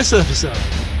 this episode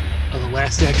of the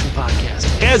Last Action Podcast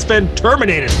has been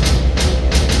terminated.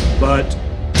 But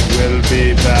we'll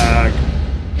be back.